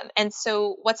 And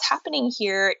so what's happening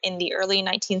here in the early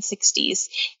 1960s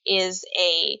is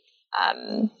a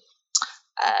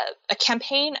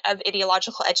campaign of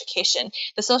ideological education.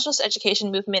 The socialist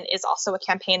education movement is also a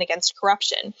campaign against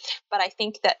corruption, but I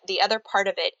think that the other part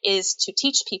of it is to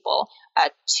teach people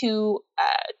two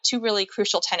really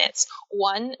crucial tenets.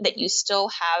 One, that you still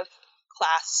have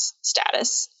class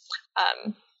status,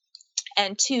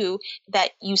 and two,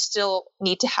 that you still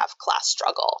need to have class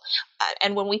struggle.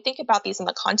 And when we think about these in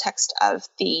the context of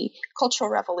the Cultural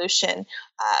Revolution,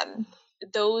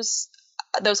 those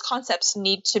concepts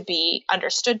need to be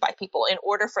understood by people in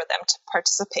order for them to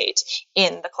participate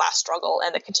in the class struggle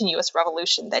and the continuous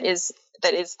revolution that is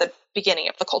the beginning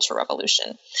of the Cultural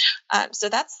Revolution. So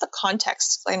that's the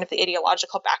context, kind of the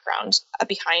ideological background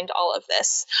behind all of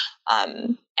this.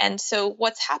 And so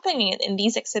what's happening in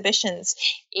these exhibitions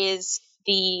is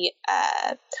the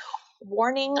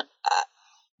warning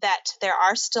that there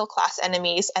are still class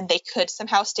enemies and they could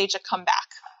somehow stage a comeback.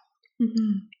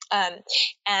 Mm-hmm.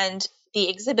 And the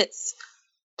exhibits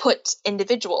put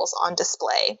individuals on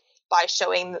display by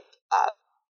showing,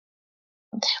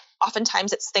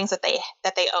 oftentimes it's things that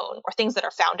they own or things that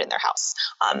are found in their house.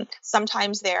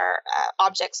 Sometimes they're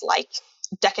objects like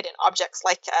decadent objects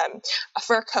like a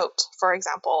fur coat, for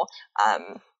example,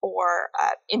 or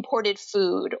imported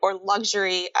food or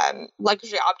luxury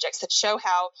objects that show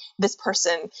how this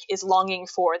person is longing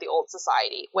for the old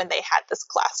society when they had this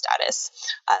class status.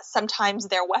 Sometimes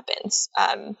they're weapons,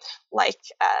 like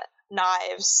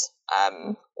knives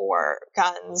or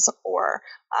guns, or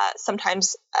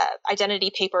sometimes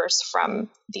identity papers from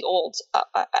the old,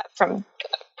 from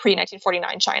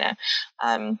pre-1949 China.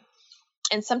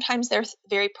 And sometimes they're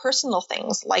very personal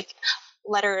things like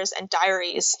letters and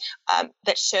diaries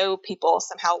that show people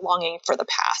somehow longing for the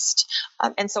past.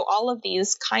 And so all of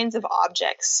these kinds of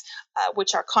objects,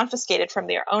 which are confiscated from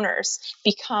their owners,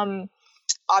 become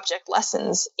object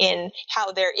lessons in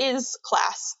how there is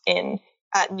class in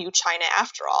New China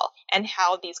after all, and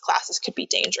how these classes could be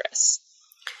dangerous.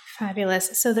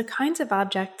 Fabulous. So the kinds of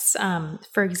objects,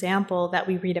 for example, that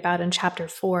we read about in Chapter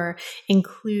 4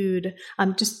 include,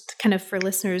 just kind of for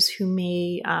listeners who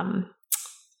may,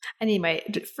 anyway,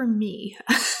 for me,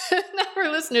 not for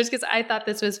listeners, because I thought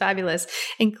this was fabulous,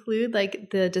 include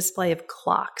like the display of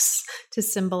clocks to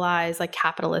symbolize like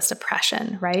capitalist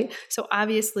oppression, right? So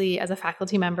obviously, as a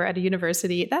faculty member at a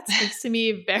university, that speaks to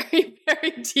me very,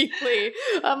 very deeply.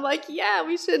 I'm like, yeah,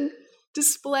 we should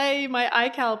display my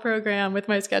iCal program with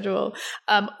my schedule.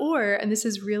 And this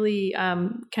is really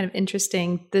kind of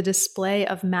interesting, the display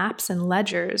of maps and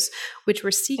ledgers, which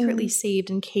were secretly saved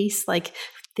in case like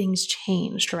things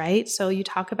changed, right? So you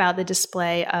talk about the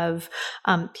display of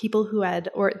people who had,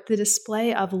 or the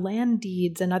display of land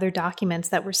deeds and other documents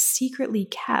that were secretly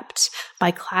kept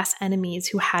by class enemies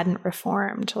who hadn't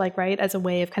reformed, like, right, as a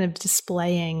way of kind of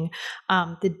displaying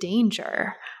the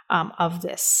danger of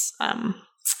this,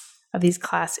 of these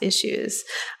class issues.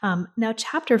 Now,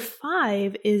 Chapter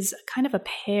 5 is kind of a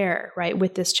pair, right,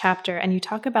 with this chapter, and you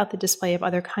talk about the display of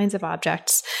other kinds of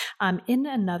objects in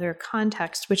another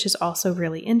context, which is also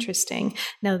really interesting.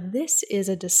 Now, this is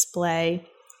a display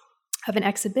of an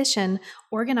exhibition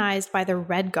organized by the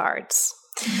Red Guards.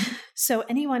 So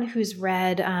anyone who's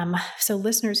read, so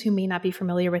listeners who may not be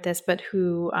familiar with this, but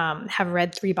who have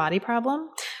read Three Body Problem,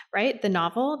 right? The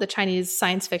novel, the Chinese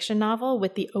science fiction novel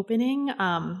with the opening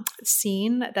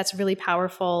scene that's really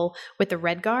powerful with the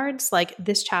Red Guards, like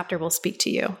this chapter will speak to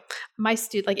you. My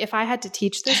student, like if I had to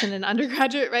teach this in an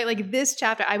undergraduate, right? Like this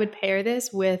chapter, I would pair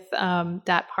this with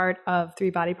that part of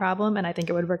Three Body Problem, and I think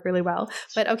it would work really well.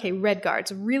 But okay, Red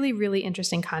Guards, really, really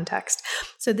interesting context.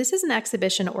 So this is an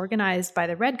exhibition organized by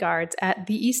the Red Guards at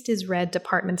the East is Red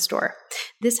department store.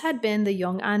 This had been the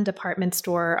Yong'an department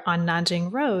store on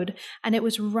Nanjing Road, and it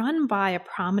was run by a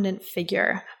prominent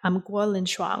figure, Guo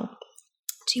Linshuang.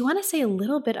 Do you want to say a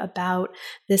little bit about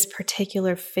this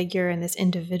particular figure and this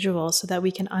individual so that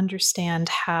we can understand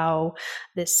how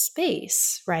this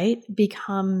space, right,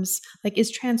 becomes, like,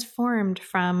 is transformed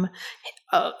from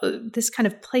this kind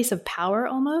of place of power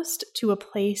almost to a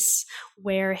place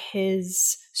where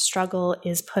his struggle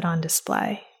is put on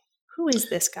display? Who is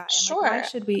this guy? Sure. Like, why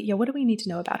should we, what do we need to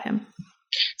know about him?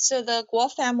 So the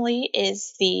Guo family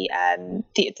is the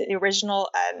original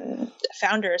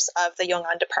founders of the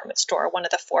Yong'an department store, one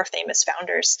of the four famous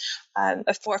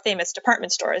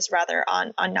department stores rather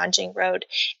on Nanjing Road.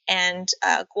 And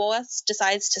Guo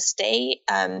decides to stay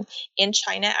in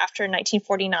China after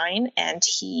 1949, and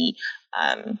he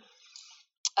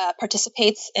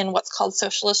participates in what's called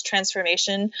socialist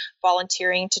transformation,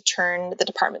 volunteering to turn the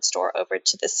department store over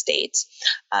to the state.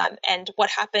 And what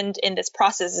happened in this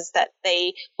process is that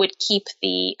they would keep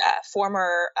the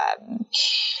former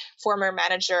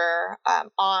manager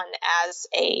on as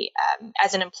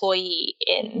an employee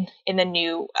in the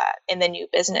new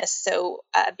business. So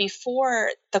before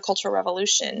the Cultural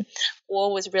Revolution,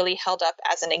 Guo was really held up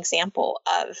as an example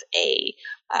of a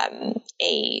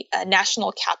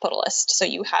national capitalist. So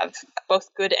you have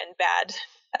both good and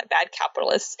bad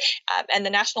capitalists, and the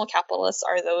national capitalists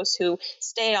are those who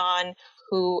stay on,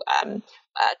 who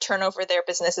turn over their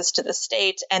businesses to the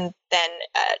state, and then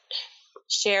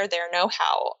share their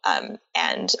know-how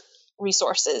and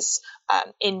resources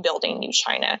in building New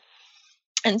China.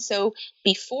 And so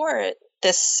before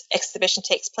this exhibition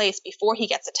takes place, before he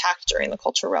gets attacked during the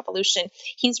Cultural Revolution,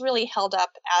 he's really held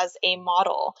up as a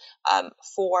model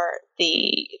for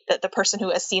the person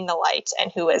who has seen the light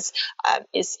and who is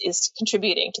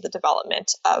contributing to the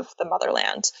development of the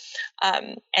motherland.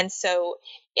 And so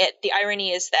the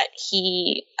irony is that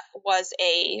he was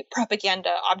a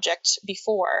propaganda object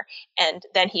before, and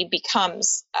then he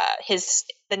becomes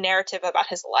the narrative about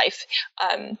his life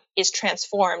is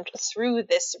transformed through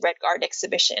this Red Guard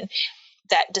exhibition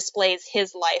that displays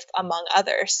his life, among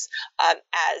others,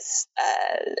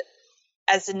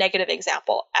 as a negative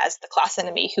example, as the class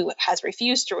enemy who has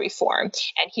refused to reform.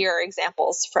 And here are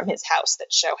examples from his house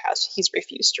that show how he's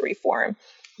refused to reform.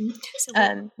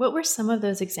 So what were some of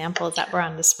those examples that were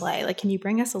on display? Like, can you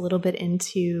bring us a little bit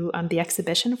into the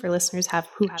exhibition for listeners who have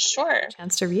a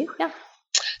chance to read? Yeah.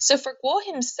 So for Guo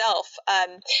himself,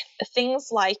 things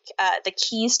like the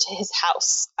keys to his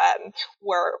house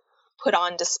were put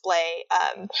on display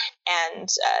and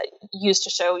used to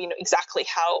show, exactly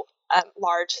how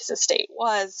large his estate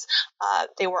was.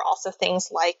 They were also things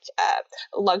like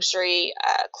luxury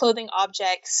clothing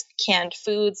objects, canned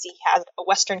foods. He had a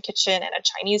Western kitchen and a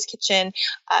Chinese kitchen.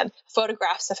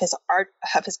 Photographs of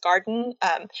his garden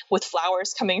with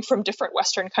flowers coming from different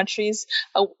Western countries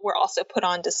were also put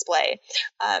on display.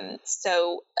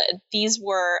 So these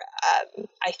were,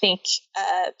 I think,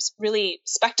 really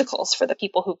spectacles for the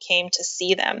people who came to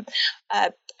see them.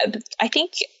 I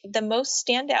think the most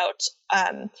standout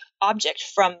object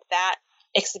from that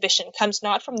exhibition comes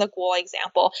not from the Guo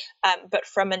example, but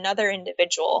from another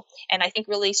individual, and I think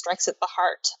really strikes at the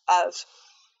heart of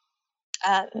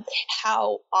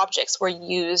how objects were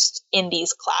used in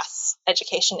these class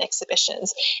education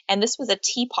exhibitions. And this was a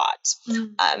teapot.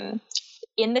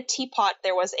 In the teapot,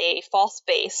 there was a false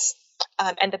base,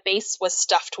 and the base was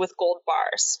stuffed with gold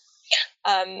bars.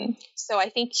 So I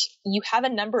think you have a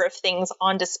number of things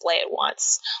on display at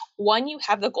once. One, you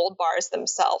have the gold bars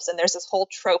themselves, and there's this whole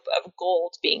trope of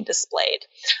gold being displayed.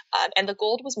 And the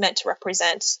gold was meant to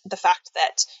represent the fact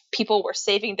that people were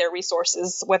saving their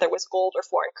resources, whether it was gold or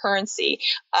foreign currency,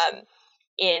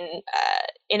 in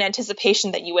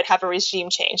anticipation that you would have a regime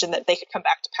change and that they could come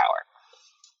back to power.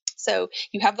 So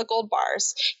you have the gold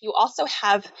bars. You also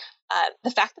have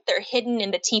the fact that they're hidden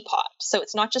in the teapot. So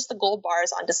it's not just the gold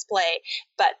bars on display,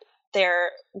 but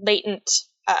their latent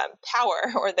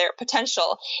power or their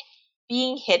potential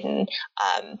being hidden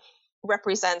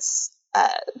represents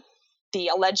the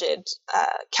alleged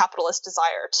capitalist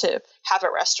desire to have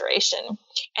a restoration.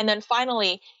 And then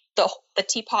finally, the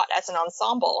teapot as an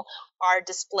ensemble are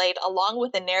displayed along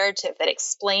with a narrative that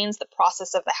explains the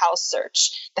process of the house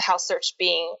search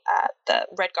being the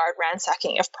Red Guard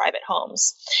ransacking of private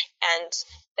homes. And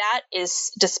that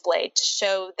is displayed to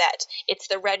show that it's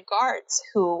the Red Guards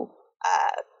who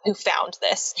found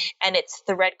this, and it's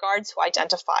the Red Guards who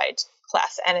identified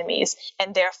class enemies,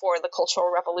 and therefore the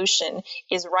Cultural Revolution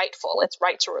is rightful. It's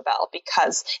right to rebel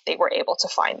because they were able to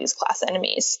find these class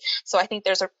enemies. So I think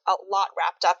there's a lot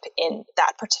wrapped up in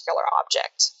that particular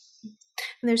object.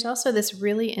 And there's also this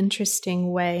really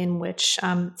interesting way in which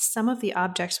some of the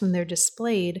objects, when they're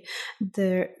displayed,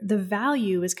 the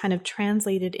value is kind of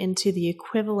translated into the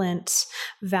equivalent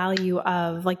value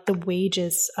of like the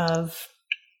wages of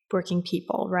working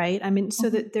people, right? I mean, so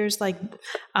that there's like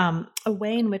a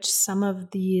way in which some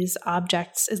of these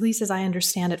objects, at least as I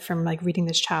understand it from like reading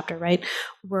this chapter, right,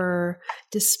 were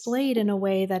displayed in a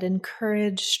way that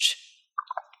encouraged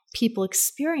people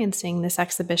experiencing this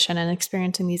exhibition and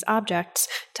experiencing these objects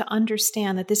to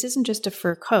understand that this isn't just a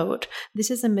fur coat. This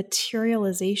is a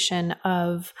materialization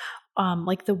of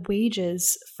like the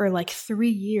wages for like 3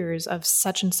 years of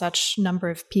such and such number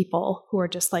of people who are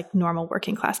just like normal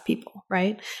working class people,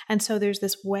 right? And so there's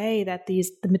this way that the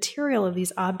material of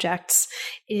these objects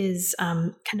is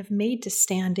kind of made to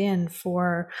stand in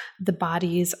for the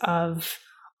bodies of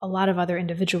a lot of other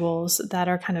individuals that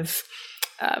are kind of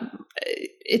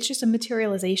it's just a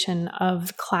materialization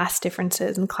of class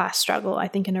differences and class struggle, I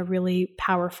think, in a really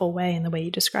powerful way in the way you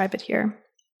describe it here.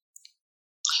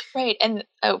 Right. And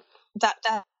that's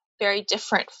very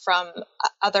different from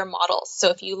other models. So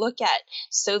if you look at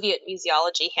Soviet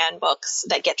museology handbooks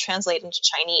that get translated into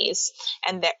Chinese,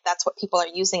 and that's what people are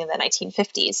using in the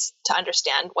 1950s to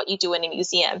understand what you do in a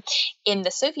museum. In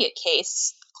the Soviet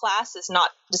case, class is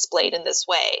not displayed in this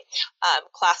way.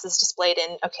 Class is displayed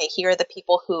in, okay, here are the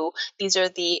people who, these are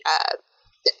the,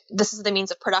 this is the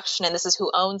means of production and this is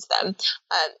who owns them.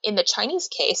 In the Chinese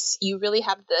case, you really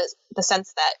have the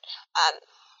sense that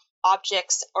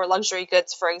objects or luxury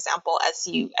goods, for example, as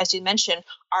you mentioned,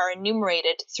 are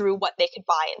enumerated through what they could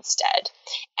buy instead.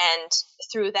 And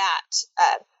through that,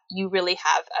 you really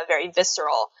have a very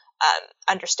visceral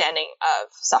understanding of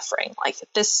suffering. Like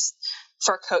this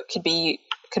fur coat could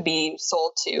be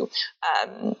sold to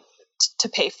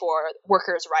pay for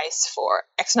workers' rice for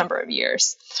X number of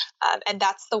years, and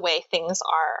that's the way things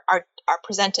are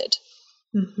presented.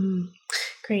 Mm-hmm.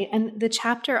 Great. And the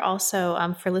chapter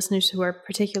also, for listeners who are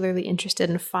particularly interested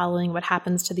in following what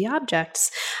happens to the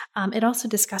objects, it also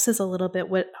discusses a little bit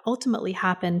what ultimately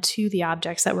happened to the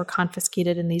objects that were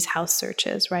confiscated in these house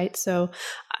searches, right? So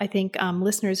I think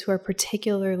listeners who are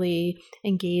particularly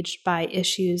engaged by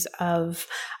issues of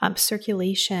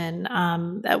circulation,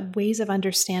 ways of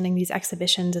understanding these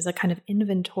exhibitions as a kind of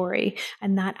inventory,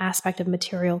 and that aspect of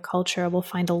material culture will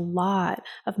find a lot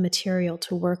of material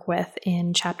to work with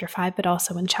in Chapter 5, but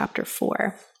also in Chapter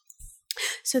 4.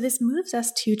 So this moves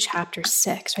us to Chapter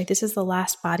 6, right? This is the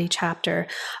last body chapter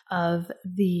of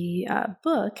the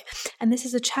book. And this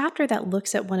is a chapter that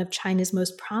looks at one of China's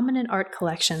most prominent art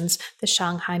collections, the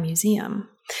Shanghai Museum.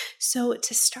 So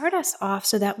to start us off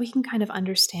so that we can kind of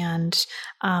understand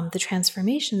the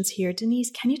transformations here,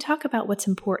 Denise, can you talk about what's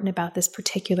important about this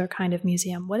particular kind of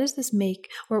museum? What does this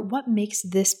make, or what makes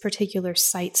this particular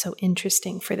site so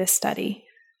interesting for this study?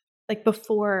 Like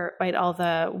before, right, all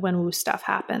the Wenwu stuff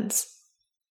happens.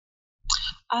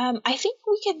 I think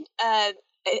we could.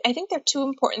 I think there are two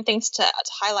important things to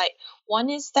highlight. One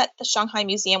is that the Shanghai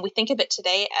Museum, we think of it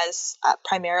today as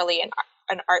primarily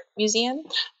an art museum,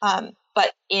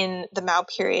 but in the Mao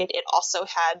period, it also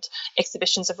had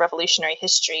exhibitions of revolutionary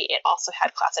history. It also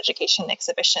had class education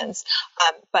exhibitions,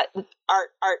 but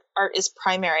art is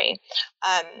primary.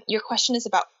 Your question is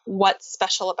about what's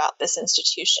special about this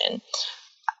institution,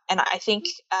 and I think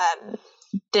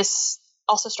this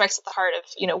also strikes at the heart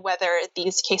of, whether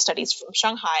these case studies from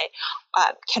Shanghai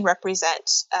can represent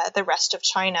the rest of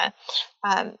China.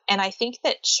 And I think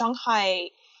that Shanghai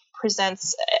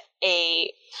presents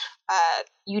a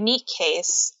unique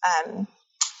case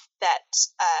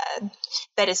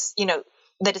that is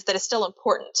still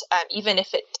important, even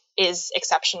if it is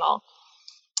exceptional.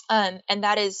 And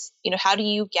that is, how do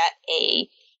you get a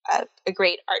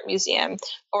great art museum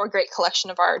or a great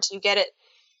collection of art? You get it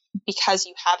because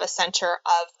you have a center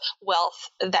of wealth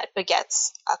that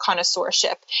begets a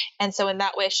connoisseurship. And so in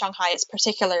that way, Shanghai is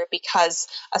particular because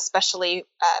especially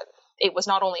it was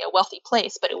not only a wealthy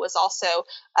place, but it was also,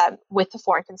 with the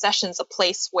foreign concessions, a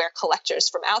place where collectors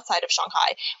from outside of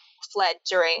Shanghai fled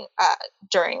during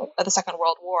the Second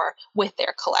World War with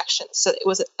their collections. So it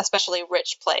was an especially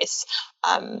rich place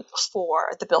for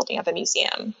the building of a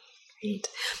museum. Great.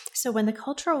 So when the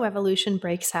Cultural Revolution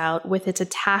breaks out with its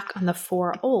attack on the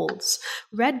Four Olds,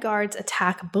 Red Guards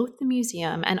attack both the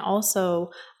museum and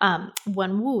also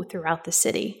Wenwu throughout the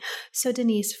city. So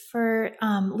Denise, for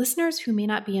listeners who may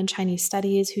not be in Chinese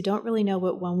studies, who don't really know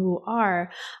what Wenwu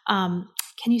are,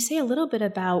 can you say a little bit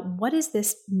about what does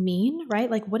this mean, right?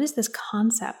 Like, what is this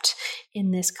concept in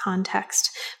this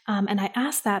context? And I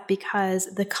ask that because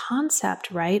the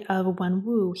concept, right, of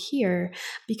Wenwu here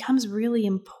becomes really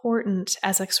important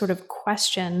as a sort of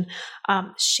question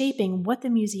shaping what the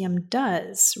museum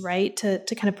does, right, to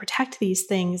kind of protect these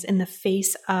things in the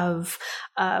face of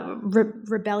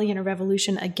rebellion or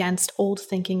revolution against old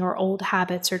thinking or old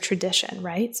habits or tradition,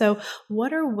 right? So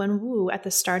what are Wenwu at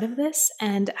the start of this,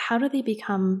 and how do they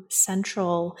become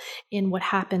central in what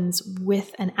happens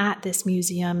with and at this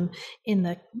museum in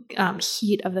the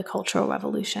heat of the Cultural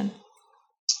Revolution?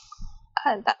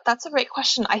 That's a great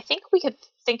question. I think we could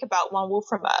think about Wenwu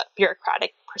from a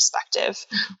bureaucratic perspective,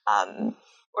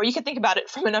 or you could think about it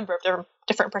from a number of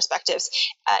different perspectives.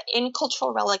 In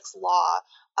cultural relics law,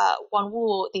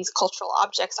 Wanwu, these cultural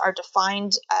objects are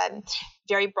defined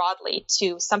very broadly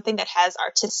to something that has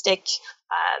artistic,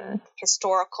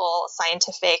 historical,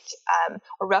 scientific,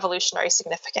 or revolutionary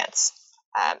significance.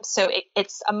 So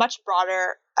it's a much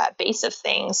broader base of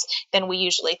things than we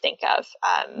usually think of.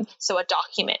 So a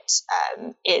document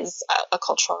is a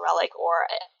cultural relic, or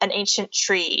an ancient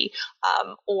tree,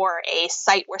 or a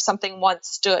site where something once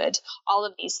stood. All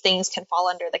of these things can fall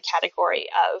under the category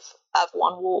of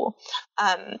Wanwu.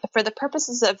 For the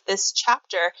purposes of this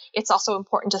chapter, it's also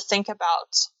important to think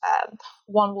about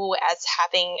Wanwu as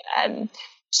having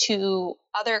two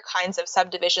other kinds of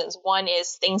subdivisions. One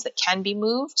is things that can be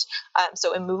moved,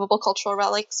 so movable cultural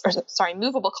relics and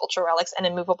immovable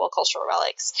cultural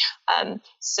relics.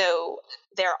 So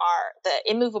there are the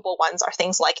immovable ones are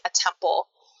things like a temple,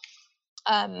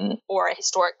 or a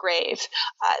historic grave,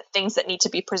 things that need to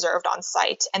be preserved on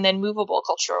site. And then movable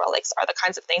cultural relics are the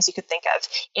kinds of things you could think of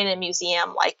in a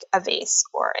museum, like a vase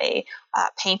or a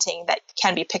painting that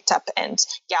can be picked up and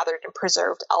gathered and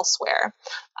preserved elsewhere.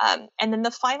 And then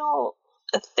the final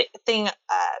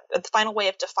the final way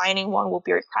of defining Wanwu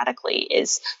bureaucratically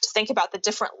is to think about the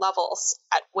different levels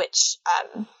at which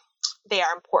they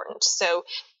are important. So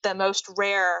the most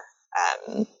rare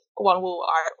Wanwu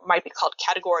might be called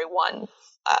Category 1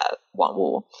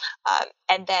 Wanwu,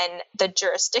 and then the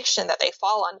jurisdiction that they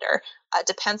fall under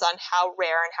depends on how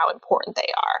rare and how important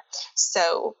they are.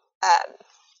 So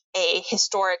a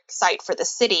historic site for the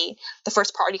city, the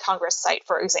First Party Congress site,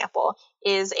 for example,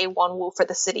 is a Wanwu for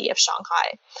the city of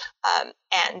Shanghai.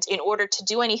 And in order to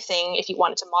do anything, if you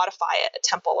wanted to modify a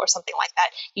temple or something like that,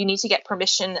 you need to get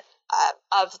permission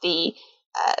of the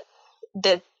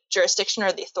jurisdiction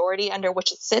or the authority under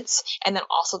which it sits, and then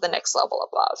also the next level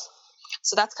above.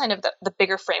 So that's kind of the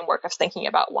bigger framework of thinking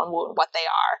about Wanwu and what they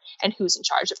are and who's in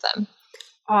charge of them.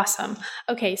 Awesome.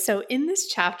 Okay, so in this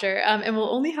chapter, and we'll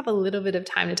only have a little bit of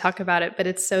time to talk about it, but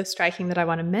it's so striking that I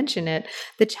want to mention it.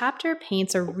 The chapter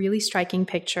paints a really striking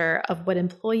picture of what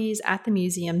employees at the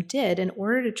museum did in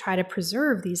order to try to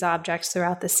preserve these objects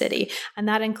throughout the city. And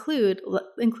that included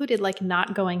like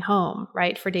not going home,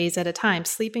 right, for days at a time,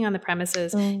 sleeping on the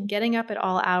premises, getting up at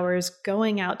all hours,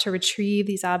 going out to retrieve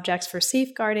these objects for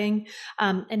safeguarding.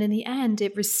 And in the end,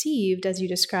 it received, as you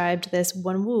described, this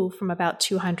Wanwu from about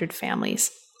 200 families.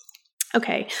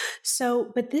 Okay,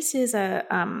 so but this is a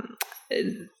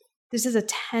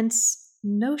tense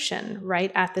notion,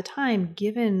 right, at the time,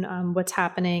 given what's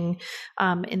happening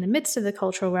in the midst of the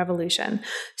Cultural Revolution.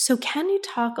 So can you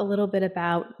talk a little bit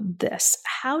about this?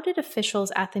 How did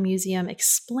officials at the museum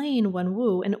explain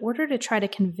Wanwu in order to try to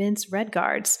convince Red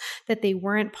Guards that they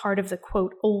weren't part of the,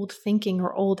 quote, old thinking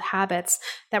or old habits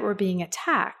that were being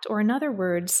attacked? Or in other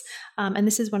words, and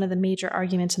this is one of the major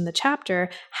arguments in the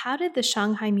chapter, how did the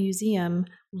Shanghai Museum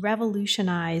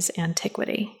revolutionize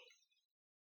antiquity?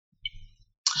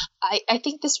 I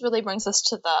think this really brings us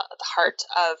to the heart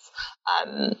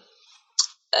of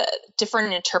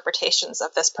different interpretations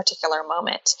of this particular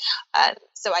moment.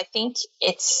 So I think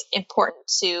it's important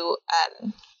to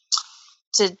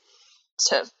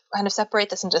kind of separate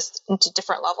this into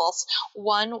different levels.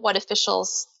 One, what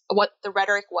the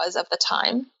rhetoric was of the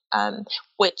time,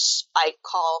 which I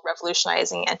call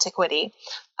revolutionizing antiquity.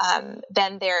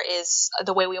 Then there is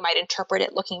the way we might interpret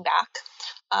it looking back.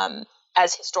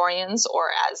 As historians or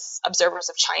as observers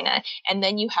of China, and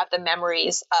then you have the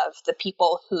memories of the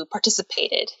people who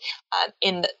participated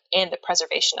in the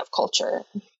preservation of culture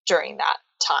during that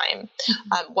time.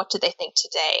 What do they think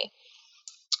today?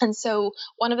 And so,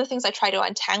 one of the things I try to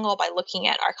untangle by looking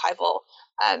at archival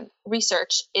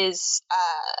research is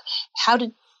how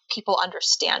did people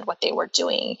understand what they were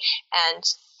doing,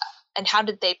 and how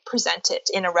did they present it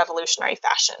in a revolutionary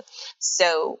fashion?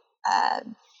 So.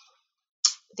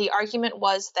 The argument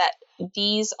was that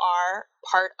these are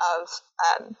part of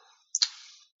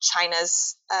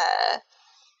China's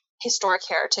historic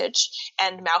heritage,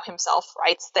 and Mao himself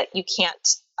writes that you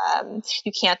can't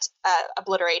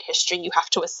obliterate history. You have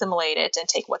to assimilate it and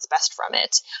take what's best from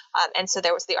it. And so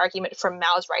there was the argument from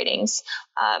Mao's writings.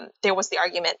 There was the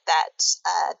argument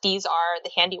that these are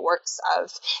the handiworks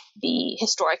of the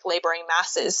historic laboring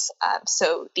masses.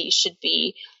 So these should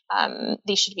be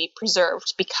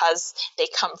preserved because they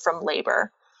come from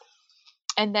labor.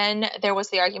 And then there was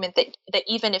the argument that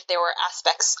even if there were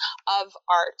aspects of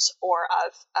art or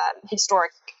of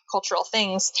historic cultural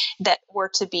things that were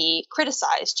to be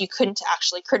criticized, you couldn't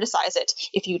actually criticize it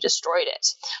if you destroyed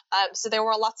it. So there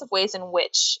were lots of ways in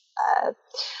which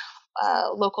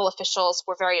local officials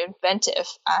were very inventive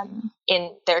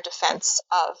in their defense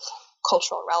of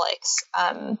cultural relics.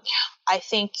 I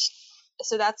think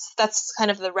so that's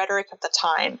kind of the rhetoric of the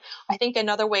time. I think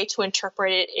another way to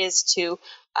interpret it is to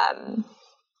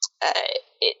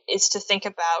think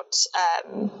about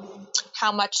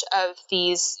how much of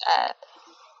these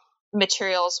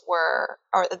materials or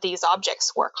these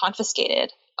objects were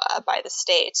confiscated by the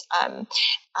state.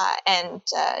 And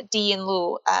Di and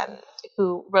Lu,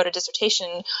 who wrote a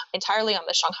dissertation entirely on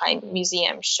the Shanghai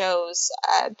Museum, shows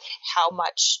how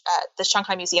much the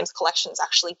Shanghai Museum's collections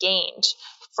actually gained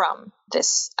from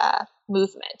this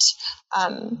movement.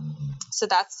 So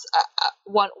that's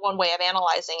one way of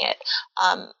analyzing it.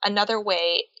 Another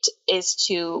way is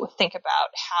to think about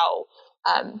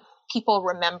how people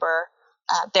remember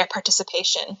their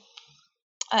participation.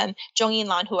 Zhong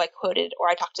Yinlan, who I quoted or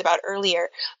I talked about earlier,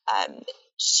 I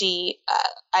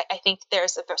think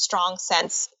there's a strong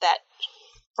sense that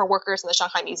for workers in the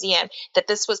Shanghai Museum, that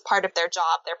this was part of their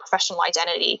job, their professional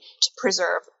identity, to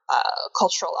preserve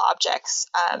cultural objects,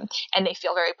 and they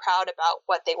feel very proud about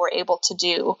what they were able to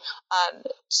do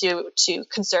to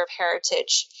conserve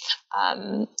heritage.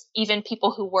 Even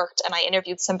people who worked, and I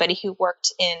interviewed somebody who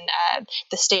worked in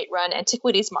the state-run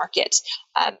antiquities market,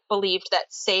 believed that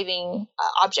saving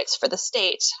objects for the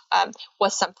state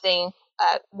was something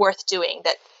worth doing,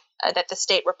 that the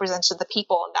state represented the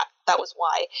people, and that was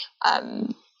why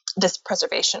this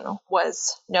preservation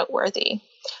was noteworthy.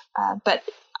 But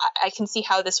I can see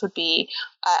how this would be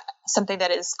something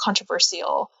that is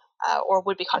controversial or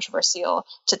would be controversial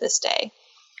to this day.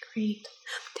 Great.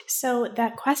 So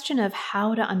that question of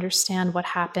how to understand what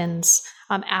happens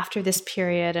after this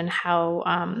period and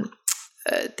how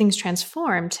things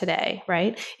transform today,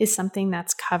 right, is something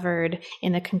that's covered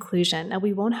in the conclusion. Now,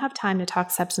 we won't have time to talk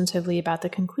substantively about the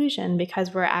conclusion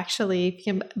because we're actually, you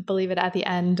can believe it, at the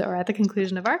end or at the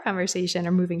conclusion of our conversation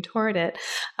or moving toward it.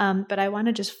 But I want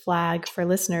to just flag for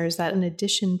listeners that in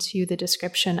addition to the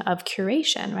description of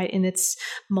curation, right, in its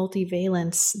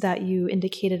multivalence that you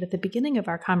indicated at the beginning of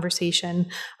our conversation,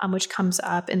 which comes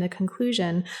up in the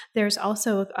conclusion, there's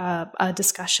also a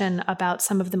discussion about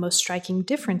some of the most striking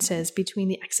differences between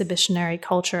the exhibitionary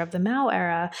culture of the Mao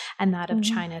era and that of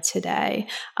China today.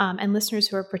 And listeners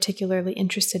who are particularly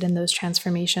interested in those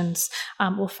transformations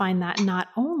will find that not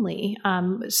only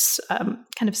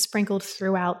kind of sprinkled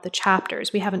throughout the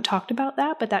chapters. We haven't talked about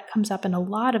that, but that comes up in a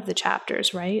lot of the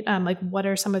chapters, right? Like, what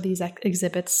are some of these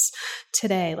exhibits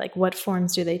today? Like, what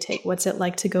forms do they take? What's it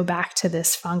like to go back to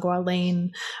this Fanghua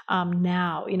Lane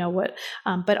now?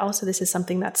 But also this is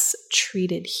something that's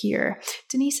treated here.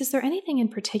 Denise, is there anything in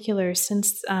particular,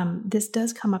 since this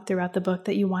does come up throughout the book,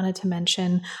 that you wanted to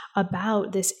mention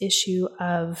about this issue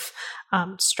of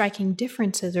striking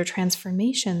differences or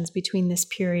transformations between this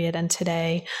period and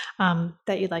today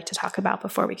that you'd like to talk about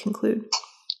before we conclude?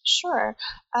 Sure.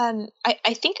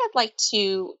 I think I'd like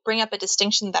to bring up a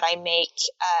distinction that I make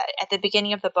at the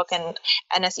beginning of the book, and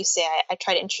as you say, I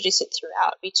try to introduce it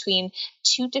throughout, between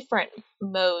two different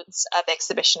modes of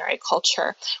exhibitionary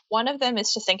culture. One of them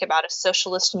is to think about a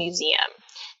socialist museum.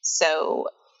 So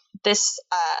these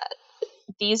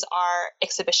are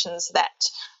exhibitions that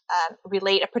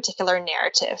relate a particular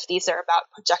narrative. These are about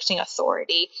projecting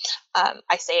authority.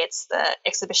 I say it's the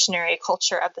exhibitionary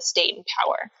culture of the state and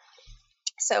power.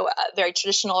 So a very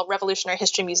traditional revolutionary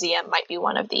history museum might be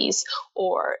one of these,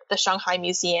 or the Shanghai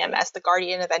Museum as the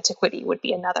guardian of antiquity would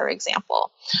be another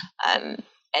example. And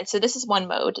so this is one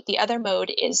mode. The other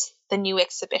mode is the new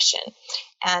exhibition.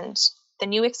 And the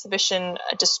new exhibition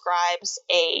describes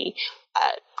a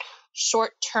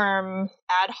short-term,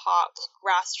 ad hoc,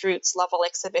 grassroots level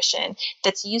exhibition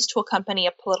that's used to accompany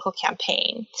a political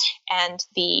campaign. And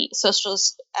the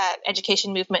socialist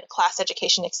education movement, class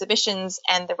education exhibitions,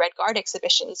 and the Red Guard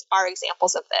exhibitions are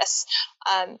examples of this.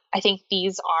 I think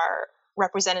these are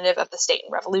representative of the state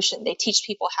and revolution. They teach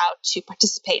people how to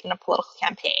participate in a political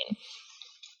campaign.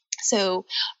 So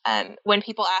when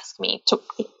people ask me to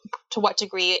what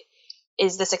degree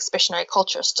is this exhibitionary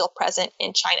culture still present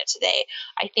in China today,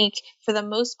 I think for the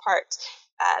most part,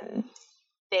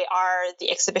 they are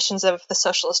the exhibitions of the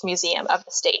Socialist Museum of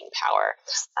the State and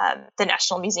Power. The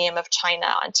National Museum of China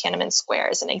on Tiananmen Square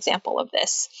is an example of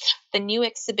this. The new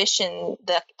exhibition,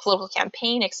 the political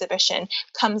campaign exhibition,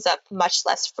 comes up much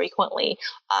less frequently.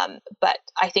 But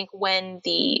I think when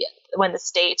the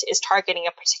state is targeting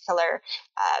a particular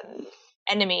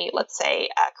enemy, let's say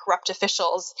corrupt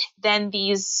officials, then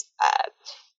these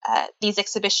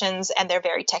exhibitions and their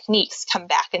very techniques come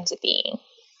back into being.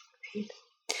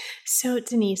 So,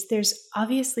 Denise, there's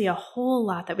obviously a whole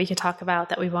lot that we could talk about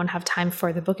that we won't have time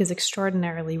for. The book is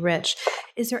extraordinarily rich.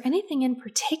 Is there anything in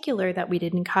particular that we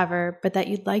didn't cover, but that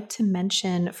you'd like to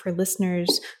mention for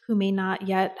listeners who may not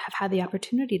yet have had the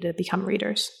opportunity to become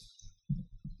readers?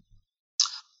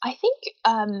 I think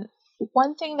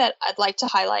one thing that I'd like to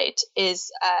highlight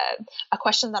is a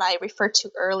question that I referred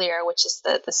to earlier, which is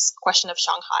this question of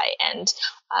Shanghai and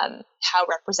how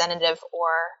representative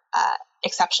or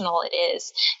exceptional it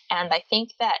is. And I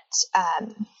think that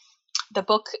the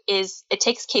book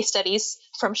takes case studies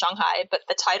from Shanghai, but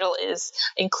the title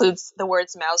includes the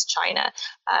words Mao's China.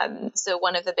 So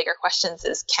one of the bigger questions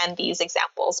is, can these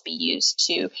examples be used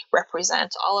to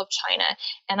represent all of China?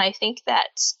 And I think that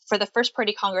for the First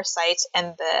Party Congress site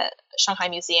and the Shanghai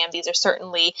Museum, these are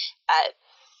certainly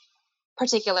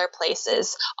particular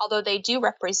places, although they do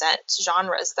represent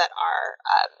genres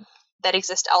that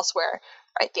exist elsewhere,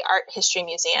 right? The Art History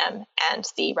Museum and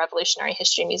the Revolutionary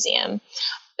History Museum.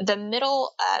 The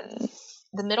middle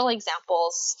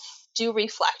examples do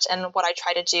reflect, and what I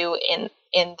try to do in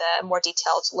the more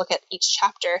detailed look at each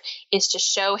chapter is to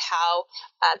show how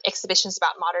exhibitions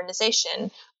about modernization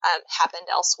happened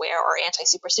elsewhere, or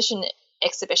anti-superstition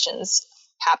exhibitions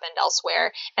happened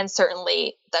elsewhere, and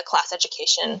certainly the class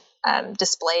education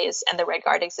displays and the Red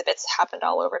Guard exhibits happened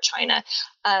all over China.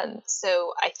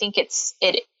 So I think it's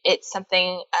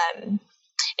something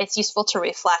it's useful to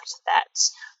reflect that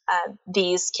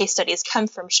these case studies come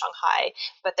from Shanghai,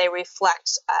 but they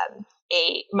reflect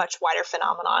a much wider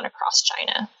phenomenon across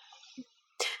China.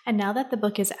 And now that the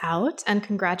book is out, and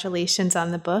congratulations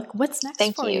on the book, what's next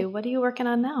Thank for you? What are you working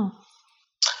on now?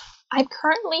 I'm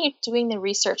currently doing the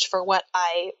research for what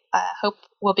I hope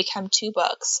will become 2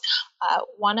 books.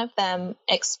 One of them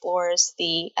explores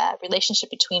the relationship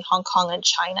between Hong Kong and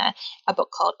China, a book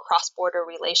called Cross-Border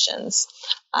Relations.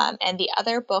 And the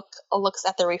other book looks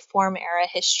at the Reform era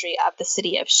history of the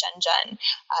city of Shenzhen,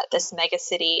 this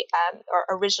megacity, or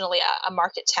originally a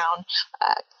market town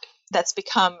that's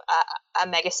become a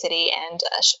megacity and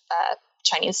a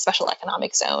Chinese special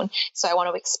economic zone. So I want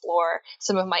to explore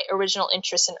some of my original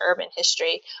interests in urban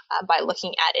history by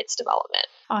looking at its development.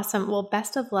 Awesome. Well,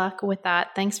 best of luck with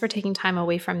that. Thanks for taking time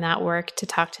away from that work to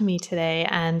talk to me today,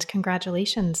 and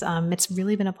congratulations. It's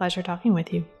really been a pleasure talking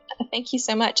with you. Thank you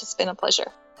so much. It's been a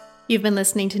pleasure. You've been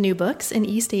listening to New Books in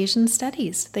East Asian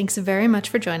Studies. Thanks very much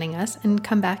for joining us, and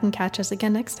come back and catch us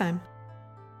again next time.